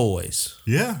 man boys.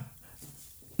 Yeah.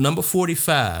 Number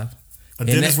 45. A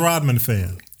Dennis Rodman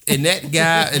fan. And that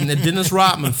guy and the Dennis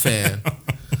Rodman fan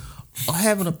are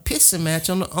having a pissing match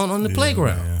on the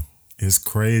playground. Man. It's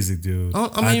crazy, dude.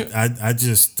 I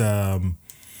just... man,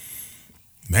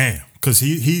 because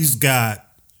he's got,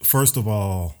 first of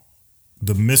all,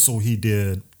 the missile he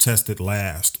tested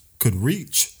last could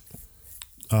reach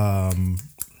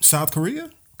South Korea.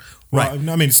 Well, right.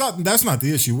 I mean, that's not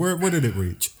the issue. Where did it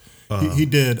reach? He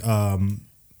did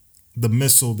the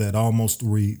missile that almost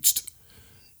reached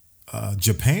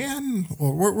Japan,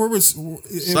 or where was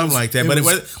something like that. But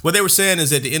what they were saying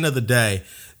is, at the end of the day,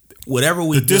 whatever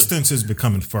we the distance is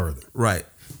becoming further. Right,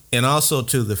 and also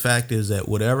too, the fact is that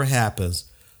whatever happens,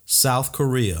 South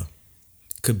Korea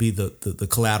could be the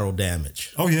collateral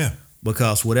damage. Oh yeah,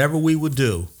 because whatever we would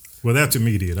do. Well, that's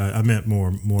immediate. I meant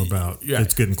more about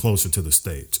it's getting closer to the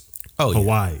States. Oh,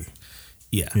 Hawaii.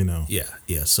 Yeah,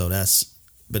 yeah. So it's.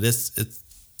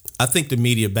 I think the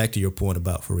media. Back to your point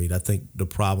about Fareed. I think the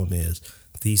problem is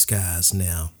these guys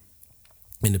now.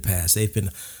 In the past, they've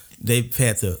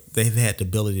had the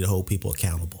ability to hold people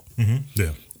accountable. Mm-hmm.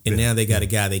 Yeah, and now they got a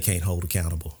guy they can't hold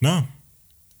accountable. No,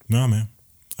 man.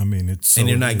 I mean, and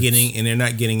they're not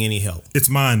getting any help. It's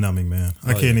mind numbing, man.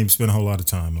 I can't even spend a whole lot of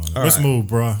time on it. Let's move,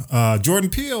 bro.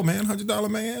 Jordan Peele, man, $100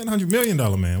 man, $100 million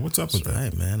man. What's up with that?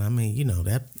 Right, man. I mean,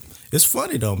 that it's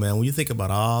funny though, man. When you think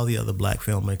about all the other black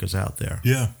filmmakers out there.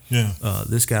 Yeah.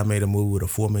 This guy made a movie with a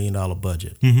 $4 million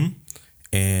budget. Mm-hmm.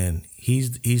 and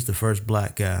he's the first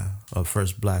black guy or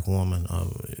first black woman,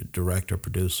 director,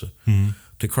 producer,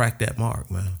 to crack that mark,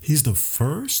 man. He's the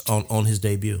first on his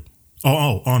debut.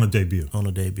 Oh, on a debut. On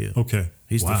a debut. Okay,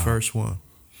 he's the first one.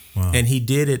 Wow. And he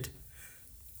did it.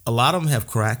 A lot of them have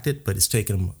cracked it, but it's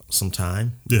taken them some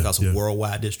time because of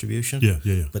worldwide distribution.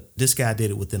 Yeah. But this guy did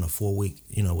it within a 4 week,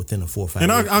 within a 4 or 5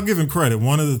 and weeks. I'll give him credit.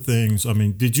 One of the things, I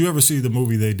mean, did you ever see the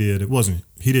movie they did?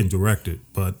 He didn't direct it,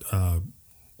 but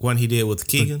one he did with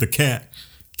Keegan, the cat,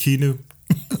 Keanu.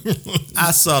 I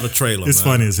saw the trailer. It's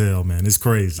funny as hell, man. It's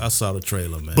crazy. I saw the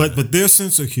trailer, man. But their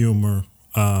sense of humor,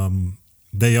 I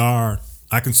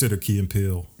consider Key and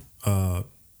Peele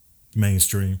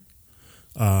mainstream.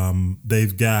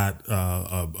 They've got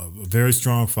a very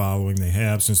strong following. They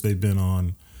have since they've been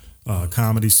on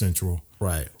Comedy Central.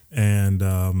 Right. And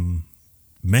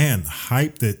man, the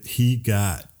hype that he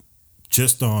got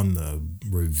just on the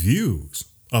reviews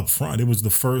up front. It was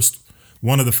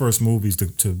one of the first movies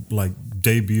to like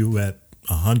debut at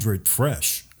 100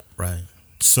 fresh. Right.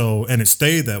 So, and it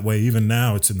stayed that way. Even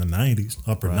now, it's in the 90s,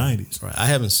 upper 90s. Right. I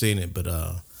haven't seen it, but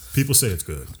people say it's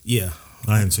good. Yeah.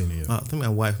 I hadn't seen it yet. I think my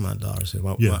wife and my daughter said.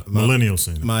 Millennials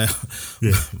seen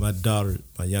it. My daughter,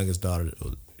 my youngest daughter,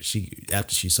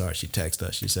 after she saw it, she texted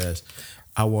us. She says,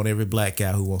 "I want every black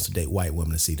guy who wants to date white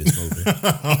women to see this movie."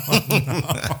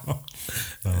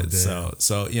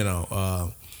 So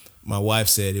my wife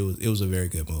said it was a very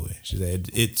good movie. She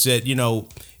said it said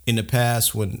in the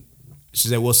past when. She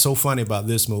said, what's so funny about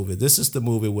this movie, this is the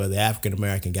movie where the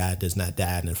African-American guy does not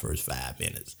die in the first 5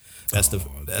 minutes. That's the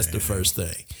first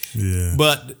thing. Yeah.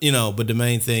 But the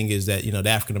main thing is that, the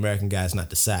African-American guy is not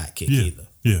the sidekick either.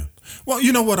 Yeah. Well,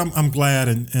 you know what? I'm glad,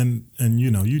 and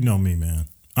you know me, man.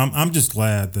 I'm just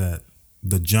glad that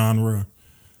the genre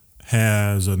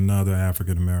has another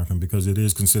African-American because it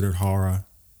is considered horror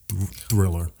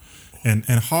thriller. And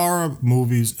horror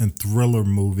movies and thriller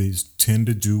movies tend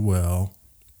to do well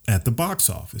at the box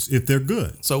office if they're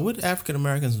good. So, what African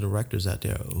Americans and directors out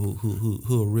there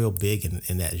who are real big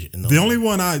in that?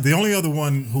 The only other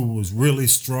one who was really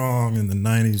strong in the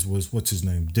 90s was what's his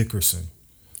name, Dickerson.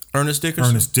 Ernest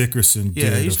Dickerson. Ernest Dickerson.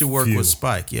 Yeah, he used to work with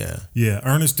Spike. Yeah. Yeah,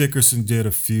 Ernest Dickerson did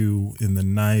a few in the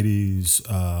 90s.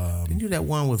 Didn't you do that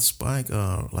one with Spike,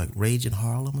 like Rage in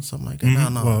Harlem or something like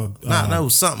that? No, it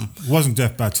was something. It wasn't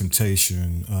Death by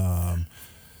Temptation.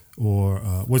 Or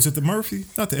was it the Murphy?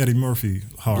 Not the Eddie Murphy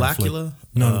horror Blackula? flick.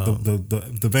 No,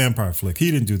 the vampire flick.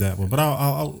 He didn't do that one, but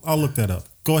I'll look that up.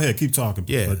 Go ahead, keep talking.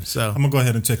 Yeah, but so I'm gonna go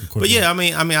ahead and take a quick. But yeah, I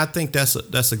mean, I think that's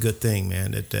a good thing,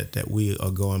 man. That we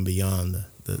are going beyond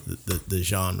the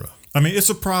genre. I mean, it's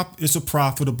a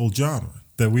profitable genre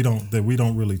that we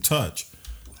don't really touch.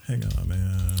 Hang on,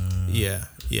 man. Yeah.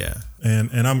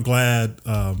 And I'm glad,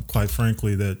 quite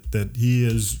frankly, that he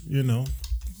is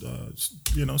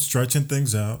stretching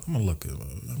things out. I'm gonna look at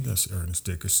that's Ernest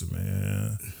Dickerson,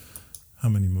 man. How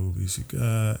many movies he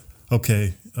got?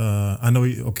 Okay, I know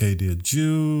he did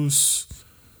Juice.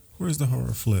 Where's the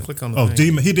horror flick? Click on the thing.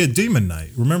 Demon. He did Demon Knight.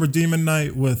 Remember Demon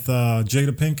Knight with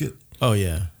Jada Pinkett? Oh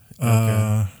yeah.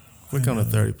 Okay. Click on the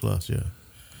 30 plus. Yeah.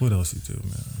 What else he do,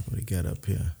 man? What he got up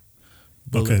here?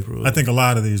 Okay, I think a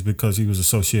lot of these because he was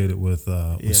associated with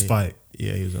Spike.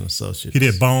 Yeah, he was an associate. He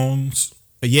did Bones.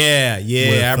 Yeah.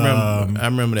 With, I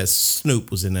remember that Snoop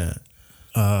was in that.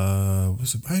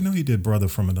 I know he did Brother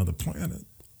from Another Planet.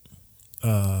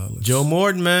 Joe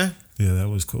Morton, man. Yeah, that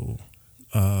was cool.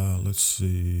 Let's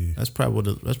see. That's probably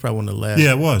one of the last.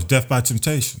 Yeah, it was Death by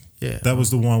Temptation. Yeah, that was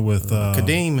the one with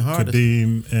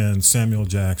Kadeem and Samuel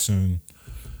Jackson.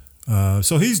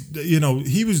 So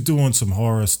he was doing some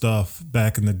horror stuff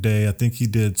back in the day. I think he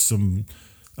did some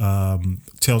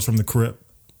Tales from the Crypt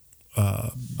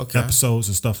episodes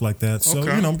and stuff like that. So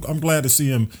I'm glad to see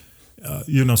him.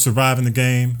 Surviving the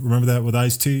Game. Remember that with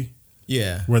Ice-T?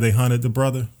 Yeah, where they hunted the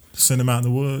brother. Send him out in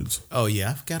the woods. Oh yeah,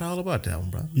 I forgot all about that one,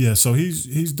 bro. Yeah, so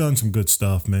he's done some good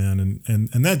stuff, man, and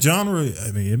that genre.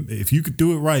 I mean, if you could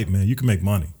do it right, man, you can make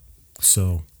money.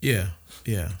 So yeah.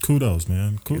 Kudos,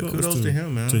 man. Kudos to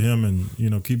him, man. To him, and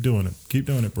keep doing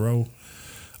it, bro. All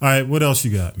right, what else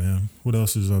you got, man? What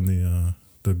else is on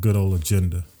the good old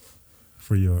agenda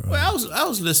for your? Well, I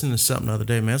was listening to something the other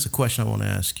day, man. It's a question I want to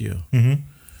ask you. Mm-hmm.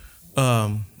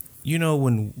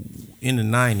 When in the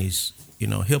 90s.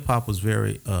 Hip hop was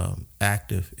very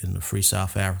active in the Free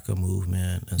South Africa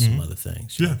movement and some other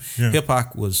things. Yeah. Hip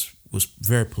hop was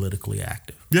very politically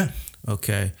active. Yeah.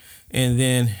 Okay. And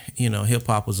then hip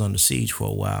hop was under siege for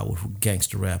a while with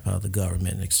gangster rap, how the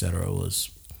government, et cetera,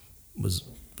 was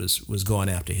going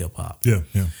after hip hop. Yeah.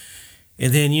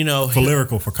 And then for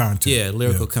lyrical, for content. Yeah,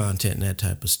 lyrical content and that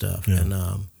type of stuff. Yeah.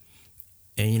 And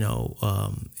And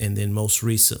and then most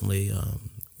recently, about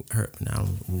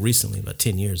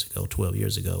 10 years ago, 12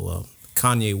 years ago,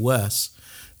 Kanye West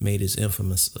made his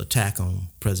infamous attack on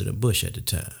President Bush at the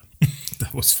time.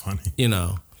 That was funny. And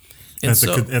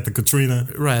at the Katrina,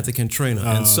 right, at the Katrina,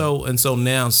 and so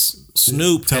now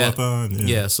Snoop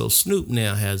telethon, so Snoop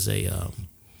now has a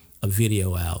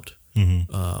video out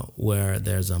where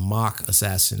there's a mock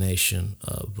assassination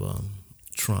of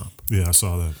Trump. Yeah, I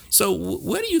saw that. So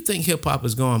where do you think hip hop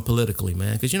is going politically,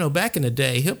 man? Because back in the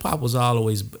day, hip hop was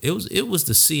always it was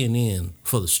the CNN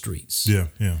for the streets. Yeah.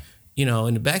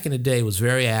 And back in the day, it was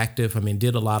very active. I mean,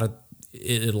 did a lot of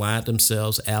it aligned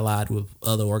themselves, allied with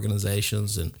other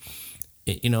organizations, and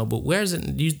But where's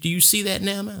it? Do you see that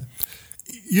now, man?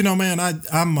 Man,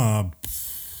 I'm.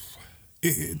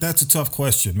 That's a tough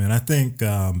question, man. I think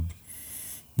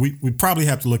we probably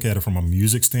have to look at it from a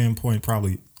music standpoint.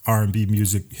 Probably R&B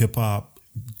music, hip hop,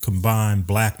 combined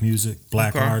black music,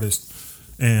 black artists,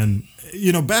 and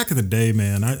back in the day,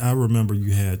 man, I remember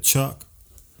you had Chuck.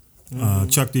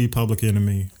 Chuck D, Public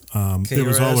Enemy. There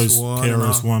was always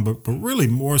KRS-One, but really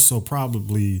more so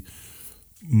probably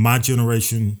my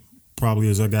generation, probably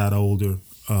as I got older,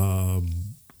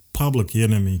 Public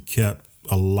Enemy kept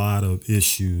a lot of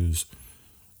issues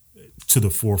to the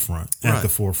forefront, at the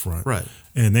forefront. Right.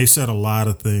 And they said a lot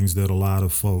of things that a lot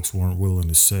of folks weren't willing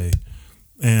to say.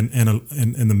 And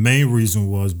the main reason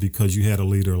was because you had a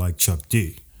leader like Chuck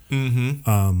D. Forget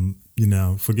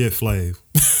Flav.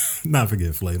 Not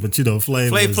forget Flav, but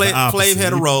Flav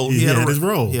had a role. He had his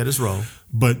role. He had his role.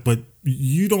 But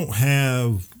you don't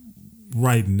have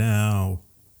right now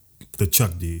the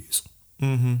Chuck D's.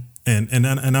 Mm-hmm.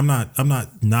 And I'm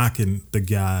not knocking the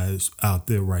guys out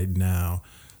there right now,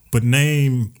 but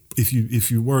name if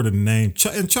you were to name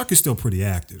Chuck, and Chuck is still pretty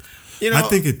active. I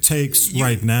think it takes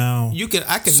right now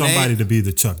somebody to be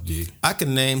the Chuck D. I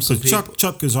can name some people.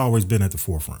 Chuck has always been at the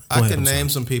forefront. I can name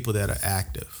some people that are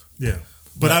active. Yeah.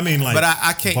 But I mean,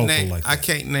 I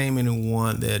can't name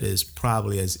anyone that is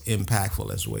probably as impactful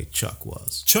as the way Chuck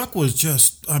was. Chuck was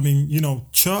just,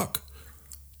 Chuck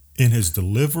in his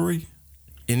delivery.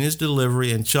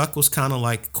 And Chuck was kind of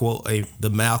like, quote, the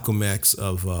Malcolm X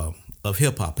of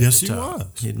hip hop. Yes, he was.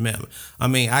 I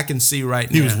mean, I can see right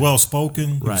now. He was well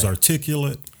spoken. He was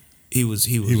articulate. He was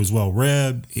well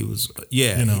read. He was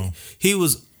he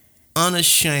was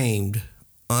unapologetic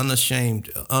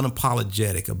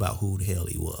about who the hell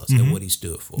he was and what he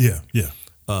stood for. Yeah.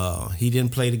 He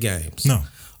didn't play the games. No.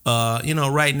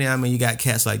 Right now, I mean, you got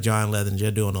cats like John Legend,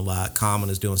 they're doing a lot. Common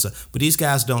is doing stuff, but these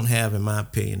guys don't have, in my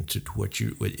opinion, to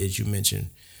as you mentioned,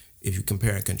 if you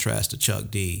compare and contrast to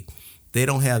Chuck D, they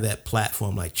don't have that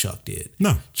platform like Chuck did.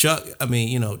 No. Chuck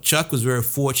was very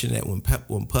fortunate when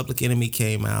Public Enemy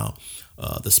came out.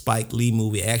 The Spike Lee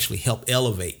movie actually helped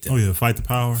elevate them. Oh yeah, Fight the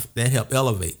Power. That helped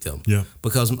elevate them. Yeah.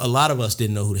 Because a lot of us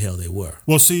didn't know who the hell they were.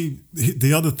 Well, see,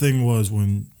 the other thing was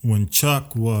when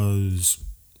Chuck was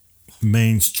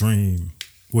mainstream,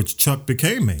 which Chuck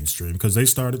became mainstream because they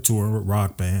started touring with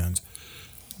rock bands.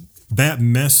 That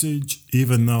message,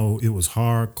 even though it was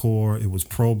hardcore, it was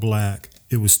pro-black,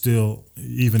 it was still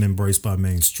even embraced by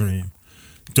mainstream.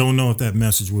 Don't know if that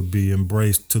message would be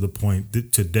embraced to the point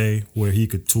that today where he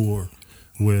could tour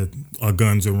with a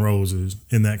Guns N' Roses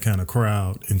in that kind of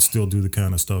crowd and still do the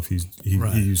kind of stuff he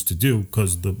used to do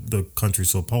because the country's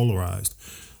so polarized.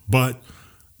 But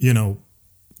to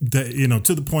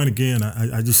the point again,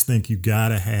 I just think you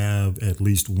gotta have at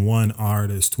least one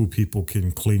artist who people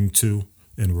can cling to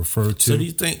and refer to. So do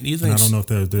you think? I don't know if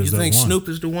there's that one. You think Snoop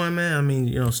is the one, man? I mean,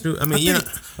 Snoop.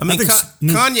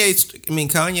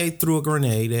 Kanye threw a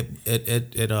grenade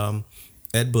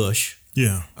at Bush.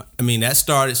 Yeah. I mean, that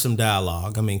started some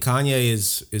dialogue. I mean, Kanye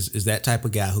is that type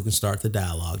of guy who can start the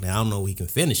dialogue. Now I don't know if he can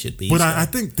finish it, but I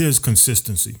think there's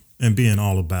consistency and being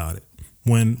all about it.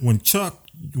 When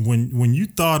you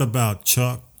thought about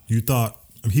Chuck, you thought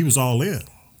he was all in.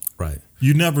 Right.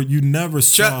 You never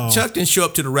saw Chuck didn't show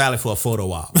up to the rally for a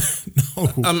photo op. No.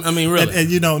 I mean, really.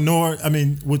 And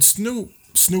with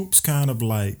Snoop's kind of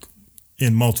like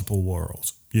in multiple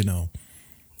worlds.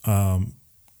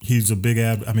 He's a big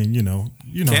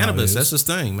cannabis. That's his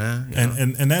thing, man.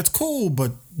 And that's cool,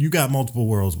 but you got multiple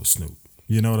worlds with Snoop.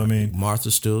 You know what I mean? Martha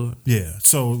Stewart. Yeah.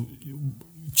 So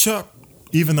Chuck,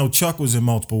 even though Chuck was in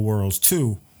multiple worlds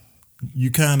too, you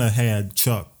kind of had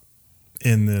Chuck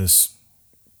in this.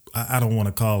 I don't want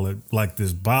to call it like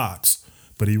this box,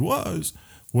 but he was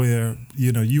where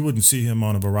you wouldn't see him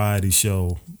on a variety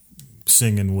show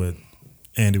singing with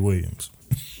Andy Williams.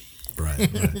 Right.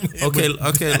 Okay.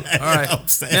 All right.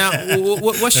 Now,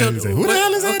 what's your? Who the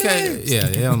hell is that? Okay. Yeah.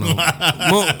 Hell no.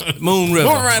 Moon River.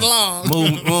 Going right along.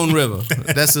 Moon River.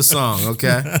 That's the song.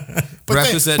 Okay.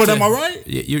 But am I right?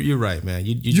 You're right, man.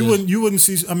 You wouldn't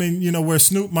see. I mean, where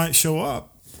Snoop might show up.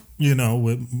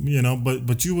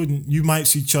 But you might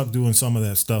see Chuck doing some of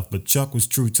that stuff. But Chuck was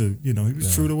true to, he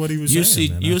was true to what he was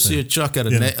saying. You'll see a Chuck at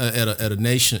a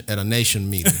nation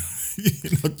meeting.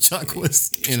 Chuck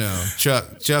was.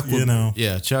 Chuck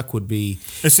would. Chuck would be.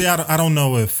 And see, I don't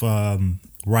know if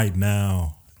right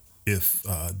now, if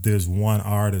there's one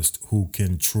artist who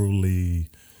can truly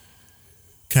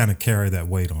kind of carry that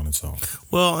weight on its own.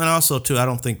 Well, and also too, I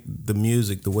don't think the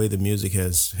way the music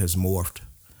has morphed.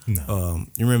 No.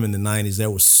 You remember in the 90s, there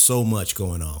was so much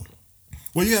going on.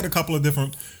 Well, you had a couple of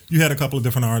different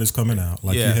artists coming out.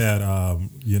 Like you had,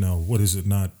 you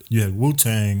had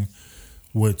Wu-Tang,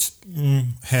 which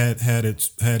had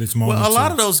its moments. Well, a lot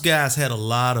of those guys had a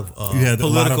lot of you had political. A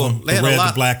lot of them, the red,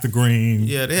 the black, the green.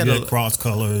 Yeah, they had cross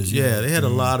colors. Yeah, they had a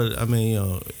lot of. They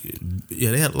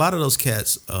had a lot of those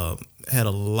cats. Had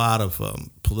a lot of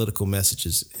political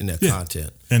messages in their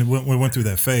content, and we went through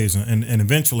that phase, and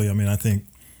eventually, I think.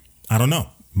 I don't know.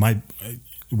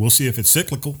 We'll see if it's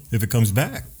cyclical, if it comes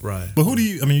back. Right. But who do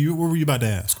you? What were you about to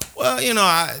ask? Well,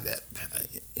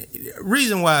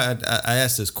 reason why I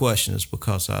asked this question is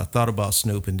because I thought about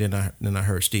Snoop, and then I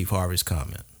heard Steve Harvey's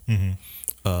comment.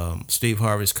 Mm-hmm. Steve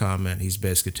Harvey's comment. He's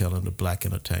basically telling the black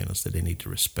entertainers that they need to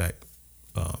respect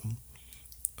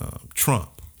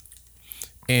Trump,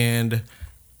 and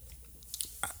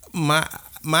my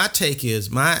take is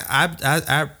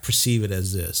I perceive it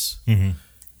as this. Mm-hmm.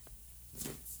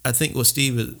 I think what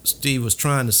Steve was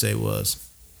trying to say was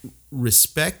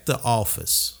respect the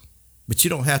office, but you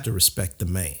don't have to respect the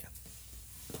man.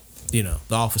 The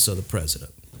office of the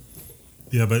president.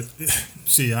 Yeah, but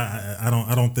see, I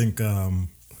don't think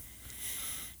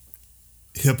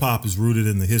hip hop is rooted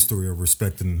in the history of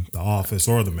respecting the office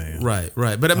or the man. Right.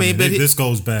 But this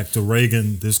goes back to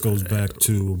Reagan. This goes back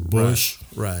to Bush.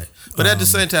 Right. But at the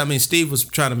same time, Steve was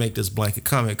trying to make this blanket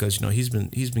comment because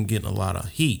he's been getting a lot of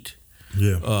heat.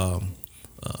 Yeah.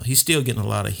 He's still getting a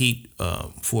lot of heat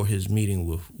for his meeting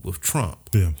with Trump.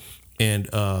 Yeah. And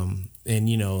of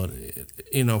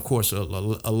course, a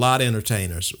lot of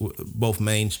entertainers, both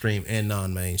mainstream and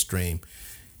non-mainstream,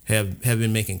 have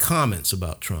been making comments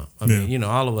about Trump.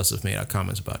 All of us have made our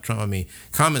comments about Trump.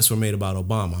 Comments were made about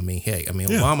Obama.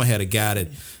 Obama had a guy that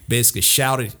basically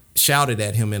shouted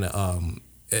at him in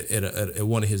at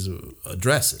one of his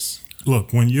addresses.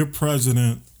 Look, when you're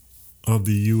president of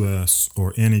the U.S.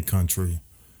 or any country,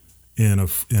 in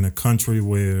a country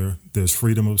where there's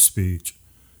freedom of speech,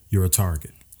 you're a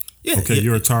target. Yeah. Okay,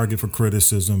 you're a target for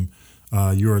criticism.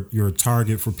 You're a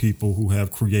target for people who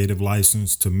have creative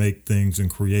license to make things and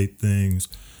create things.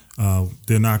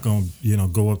 They're not going to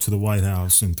go up to the White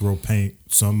House and throw paint.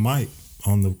 Some might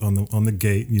on the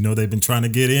gate. They've been trying to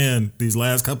get in these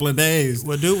last couple of days.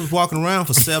 Well, dude was walking around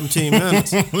for 17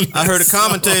 minutes. I heard a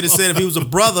commentator said if he was a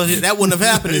brother, that wouldn't have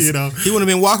happened. He wouldn't have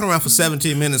been walking around for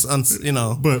 17 minutes.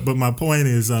 But my point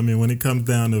is, when it comes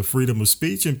down to freedom of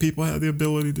speech and people have the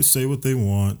ability to say what they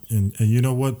want, and you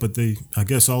know what? But I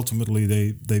guess ultimately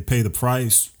they pay the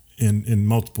price in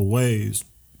multiple ways,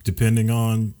 depending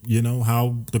on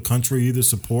how the country either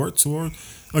supports or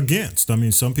against.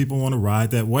 Some people want to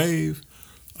ride that wave.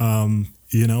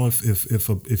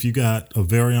 If you got a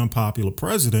very unpopular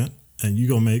president and you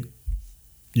gonna make,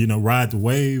 ride the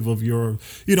wave of your,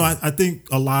 I think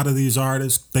a lot of these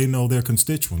artists, they know their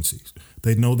constituencies,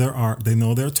 they know their art, they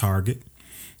know their target,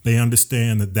 they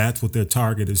understand that that's what their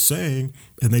target is saying,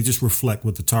 and they just reflect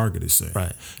what the target is saying.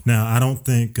 Right. Now, I don't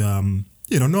think,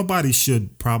 nobody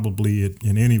should probably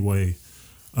in any way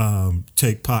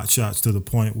take pot shots to the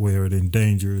point where it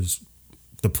endangers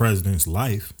the president's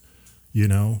life.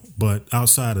 But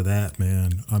outside of that,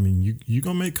 man, you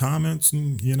gonna make comments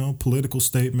and political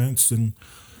statements, and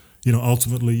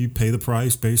ultimately you pay the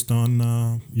price based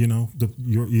on your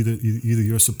either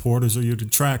your supporters or your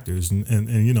detractors,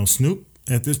 and Snoop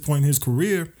at this point in his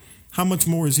career, how much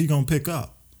more is he gonna pick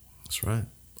up? That's right.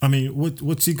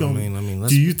 What's he gonna?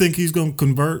 Do you think he's gonna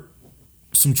convert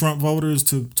some Trump voters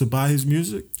to buy his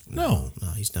music? No,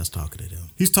 he's not talking to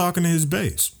them. He's talking to his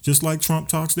base, just like Trump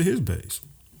talks to his base.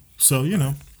 So it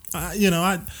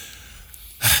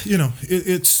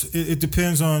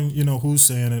depends on who's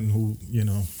saying it and who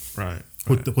right.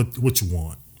 What you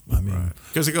want.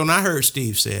 Because when I heard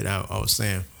Steve say it, I was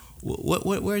saying,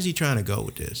 where is he trying to go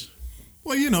with this?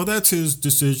 Well, that's his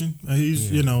decision.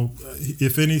 He's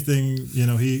if anything,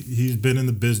 he's been in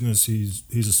the business. He's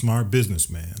a smart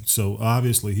businessman. So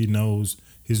obviously he knows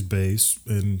his base,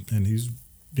 and he's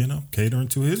catering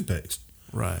to his base.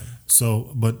 Right.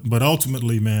 So, but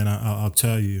ultimately, man, I'll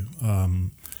tell you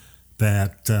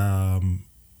that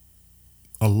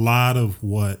a lot of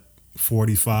what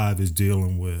 45 is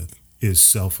dealing with is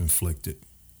self-inflicted.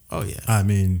 Oh yeah. I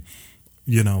mean,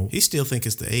 he still thinks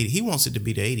it's the 80s. He wants it to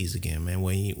be the 80s again, man.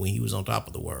 When he was on top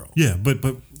of the world. Yeah, but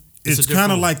it's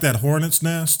kind of like that hornet's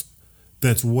nest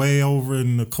that's way over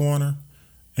in the corner,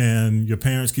 and your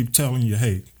parents keep telling you,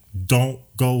 "Hey, don't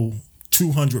go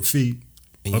 200 feet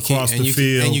across the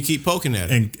field," and you keep poking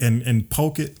at it, and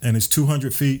poke it, and it's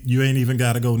 200 feet. You ain't even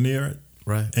got to go near it.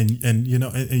 Right. And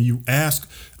you ask,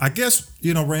 I guess,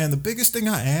 Rand, the biggest thing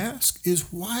I ask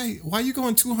is why you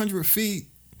going 200 feet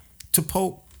to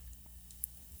poke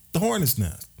the hornet's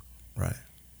nest? Right.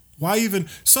 Why even,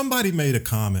 somebody made a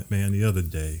comment, man, the other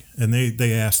day, and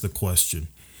they asked the question,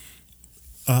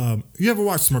 you ever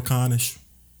watch Smirconish?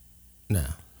 No.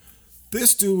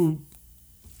 This dude,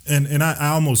 and I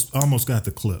almost got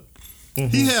the clip.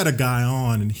 Mm-hmm. He had a guy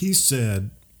on, and he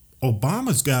said,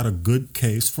 Obama's got a good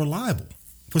case for libel,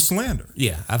 for slander.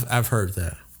 Yeah, I've heard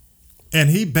that.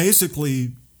 And he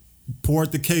basically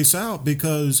poured the case out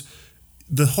because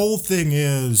the whole thing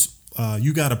is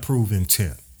you got to prove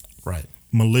intent. Right.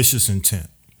 Malicious intent.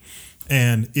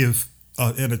 And if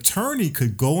an attorney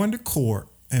could go into court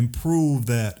and prove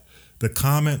that the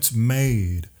comments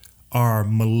made are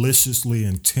maliciously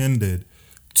intended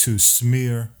to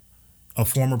smear a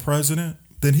former president,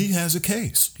 then he has a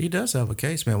case. He does have a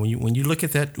case, man. When you look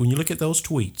at that, when you look at those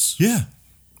tweets. Yeah.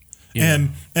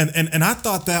 And I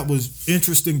thought that was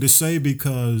interesting to say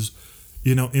because,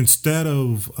 instead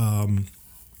of I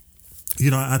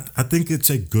think it's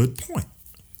a good point.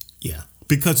 Yeah.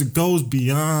 Because it goes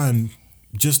beyond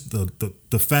just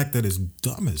the fact that it's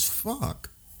dumb as fuck.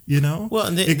 Well,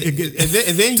 and then you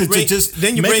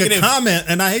bring it in. Comment,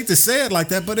 and I hate to say it like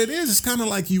that, but it is. It's kind of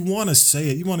like you want to say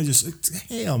it. You want to just,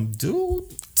 damn, dude.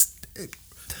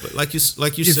 But like you said,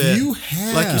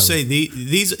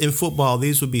 these in football,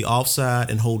 these would be offside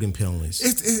and holding penalties.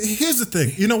 Here's the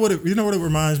thing. You know what it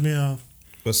reminds me of?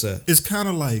 What's that? It's kind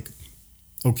of like,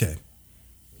 okay,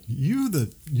 you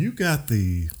got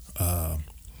the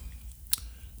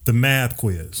math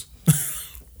quiz,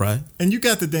 right? And you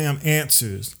got the damn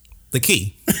answers. The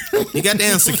key. You got the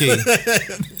answer key. You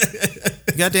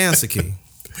got the answer key.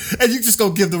 And you just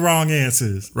go give the wrong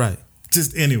answers. Right.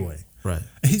 Just anyway. Right.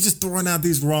 And he's just throwing out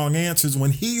these wrong answers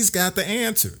when he's got the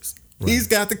answers. Right. He's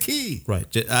got the key. Right.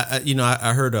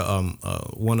 I heard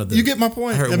one of the. You get my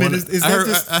point. I heard one of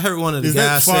the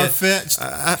guys say. Far-fetched?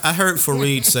 I heard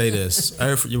Fareed say this.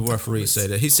 I heard your boy Fareed say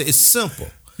that. He said it's simple.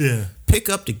 Yeah. Pick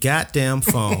up the goddamn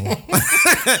phone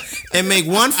and make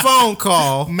one phone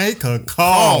call. Make a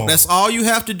call. That's all you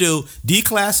have to do.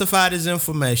 Declassify this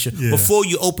information before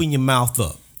you open your mouth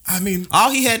up. I mean,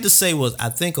 all he had to say was, I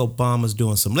think Obama's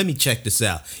doing something. Let me check this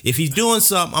out. If he's doing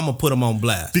something, I'm going to put him on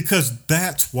blast. Because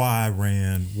that's why,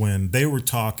 Rand, when they were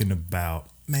talking about,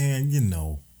 man,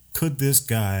 could this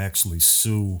guy actually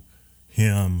sue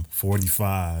him,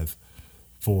 45,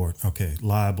 for,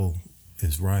 libel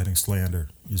is writing, slander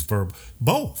is verbal,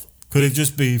 both. Could it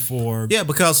just be for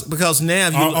because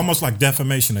now almost like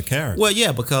defamation of character? Well,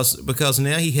 yeah, because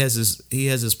now he has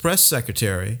his press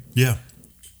secretary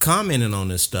commenting on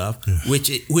this stuff,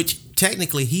 which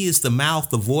technically he is the mouth,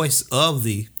 the voice of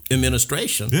the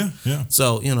administration. Yeah.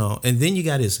 So and then you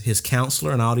got his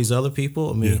counselor and all these other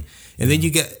people. I mean, then you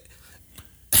get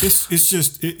it's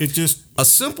just a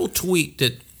simple tweet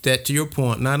that to your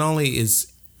point, not only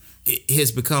it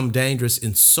has become dangerous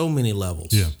in so many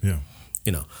levels. Yeah.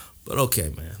 But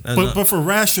okay, man. But for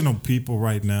rational people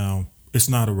right now, it's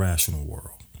not a rational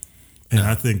world. And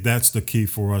I think that's the key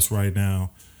for us right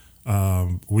now.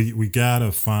 We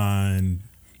gotta find,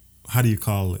 how do you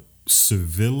call it,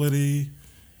 civility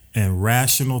and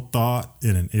rational thought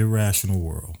in an irrational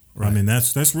world. Right. I mean,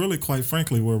 that's really, quite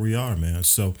frankly, where we are, man.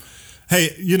 So, hey,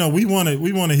 we want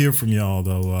to hear from y'all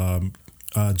though.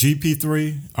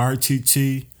 GP3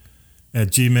 RTT at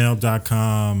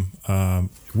gmail.com.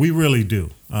 We really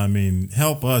do. I mean,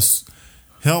 help us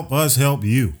help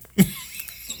you.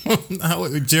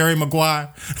 Jerry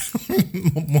Maguire,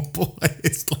 my boy,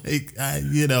 it's like,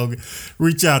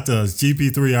 reach out to us,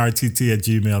 gp3rtt at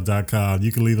gmail.com.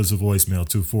 You can leave us a voicemail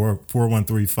too,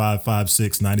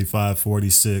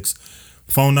 413-556-9546.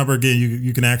 Phone number again,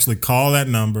 you can actually call that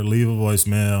number, leave a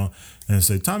voicemail, and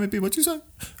say, Tommy B, what you say?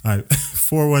 All right,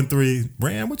 413,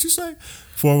 Rand, what you say?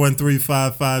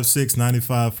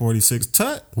 413-556-9546.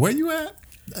 Tut, where you at?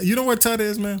 You know where Tut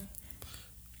is, man?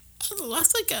 I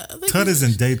think Tut is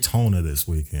in Daytona this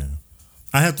weekend.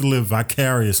 I have to live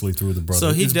vicariously through the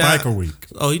brother. So it's biker week.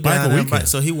 Oh, he down there.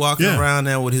 So he walking around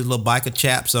there with his little biker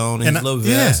chaps on and his little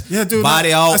vest. Yeah, dude.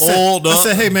 Body all oiled up. I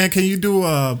said, hey, man, can you do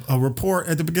a report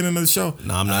at the beginning of the show?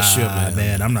 No, I'm not sure,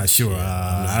 man. I'm not sure.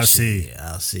 I'll see.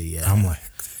 Yeah, I'll see, yeah. I'm like,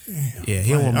 yeah,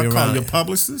 he won't be around. I'll call your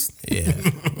publicist. Yeah.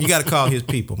 You got to call his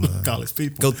people, man. Call his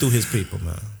people. Go through his people,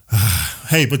 man.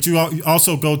 Hey, but you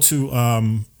also go to,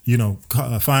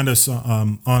 find us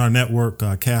on our network,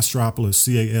 Castropolis,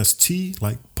 CAST,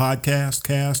 like podcast,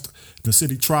 cast, the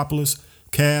city Tropolis,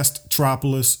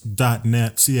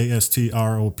 castropolis.net,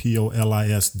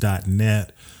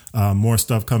 castropolis.net. More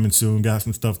stuff coming soon. Got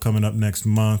some stuff coming up next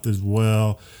month as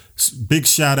well. Big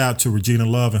shout out to Regina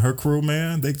Love and her crew,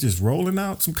 man. They just rolling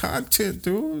out some content,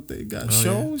 dude. They got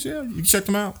shows. Yeah, you can check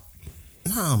them out.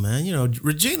 No, man,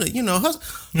 Regina, her,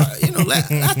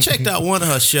 I checked out one of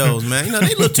her shows, man.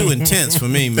 They look too intense for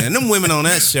me, man. Them women on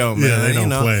that show, man. Yeah, they don't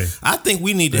play. I think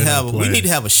we need to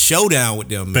have a showdown with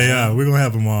them, man. We're gonna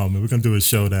have them all, man. We're gonna do a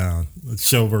showdown, a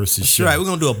show versus show. That's right. We're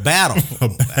gonna do a battle.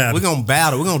 We're gonna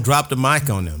battle. We're gonna drop the mic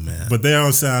on them, man. But they're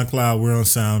on SoundCloud. We're on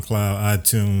SoundCloud,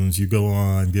 iTunes. You go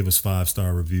on, give us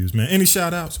 5-star reviews, man. Any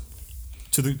shout outs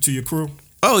to your crew?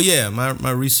 Oh yeah, my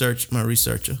researcher,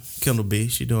 Kendall B.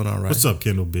 She doing all right. What's up,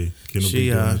 Kendall B? Kendall B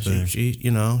doing her thing. She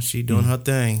doing her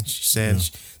thing. She said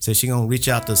she gonna reach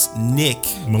out to Nick.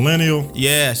 Millennial.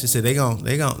 Yeah, she said they gonna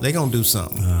do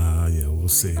something. Yeah, we'll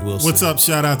see. What's up?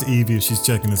 Shout out to Evie if she's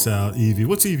checking us out. Evie,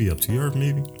 what's Evie up to? You heard from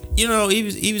Evie?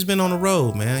 Evie's been on the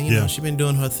road, man. You know, she been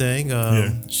doing her thing.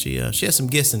 She had some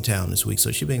guests in town this week,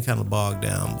 so she been kind of bogged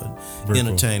down, but very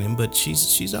entertaining. Cool. But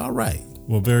she's all right.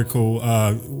 Well, very cool.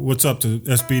 What's up to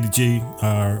SB to G,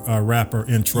 our rapper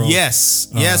intro? Yes,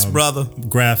 brother.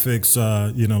 Graphics,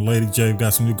 Lady J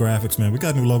got some new graphics, man. We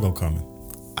got a new logo coming.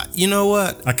 You know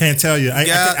what? I can't tell you.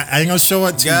 I ain't gonna show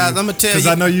it to you. Guys, I'm gonna tell you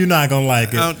because I know you're not gonna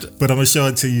like it. But I'm gonna show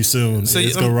it to you soon.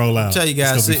 It's gonna roll out. I'm tell you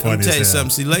guys. I'm gonna tell you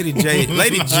something. See, Lady J.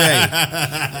 Lady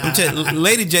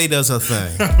J does her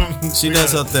thing. She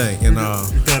does her thing. We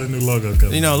got a new logo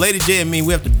coming. Lady J and me,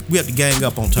 we have to gang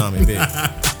up on Tommy, baby.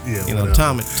 Yeah,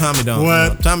 Tommy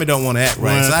don't. Tommy don't want to act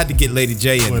right, so I had to get Lady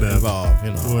J involved.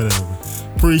 Whatever.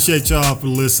 Appreciate y'all for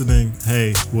listening.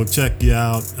 Hey, we'll check you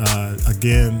out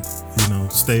again.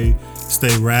 Stay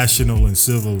rational and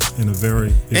civil in a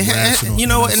very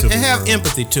irrational. And have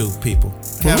empathy too, people.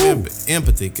 Have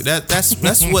empathy. That's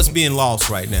what's being lost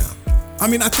right now. I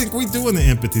mean, I think we're doing the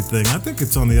empathy thing. I think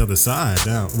it's on the other side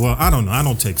now. Well, I don't know. I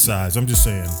don't take sides. I'm just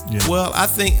saying. Well, I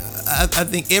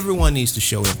think everyone needs to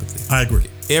show empathy. I agree.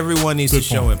 Everyone needs to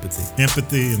show empathy.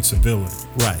 Empathy and civility.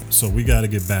 Right. So we got to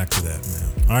get back to that,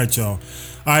 man. All right, y'all.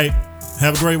 All right.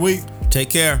 Have a great week.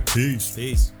 Take care. Peace.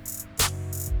 Peace.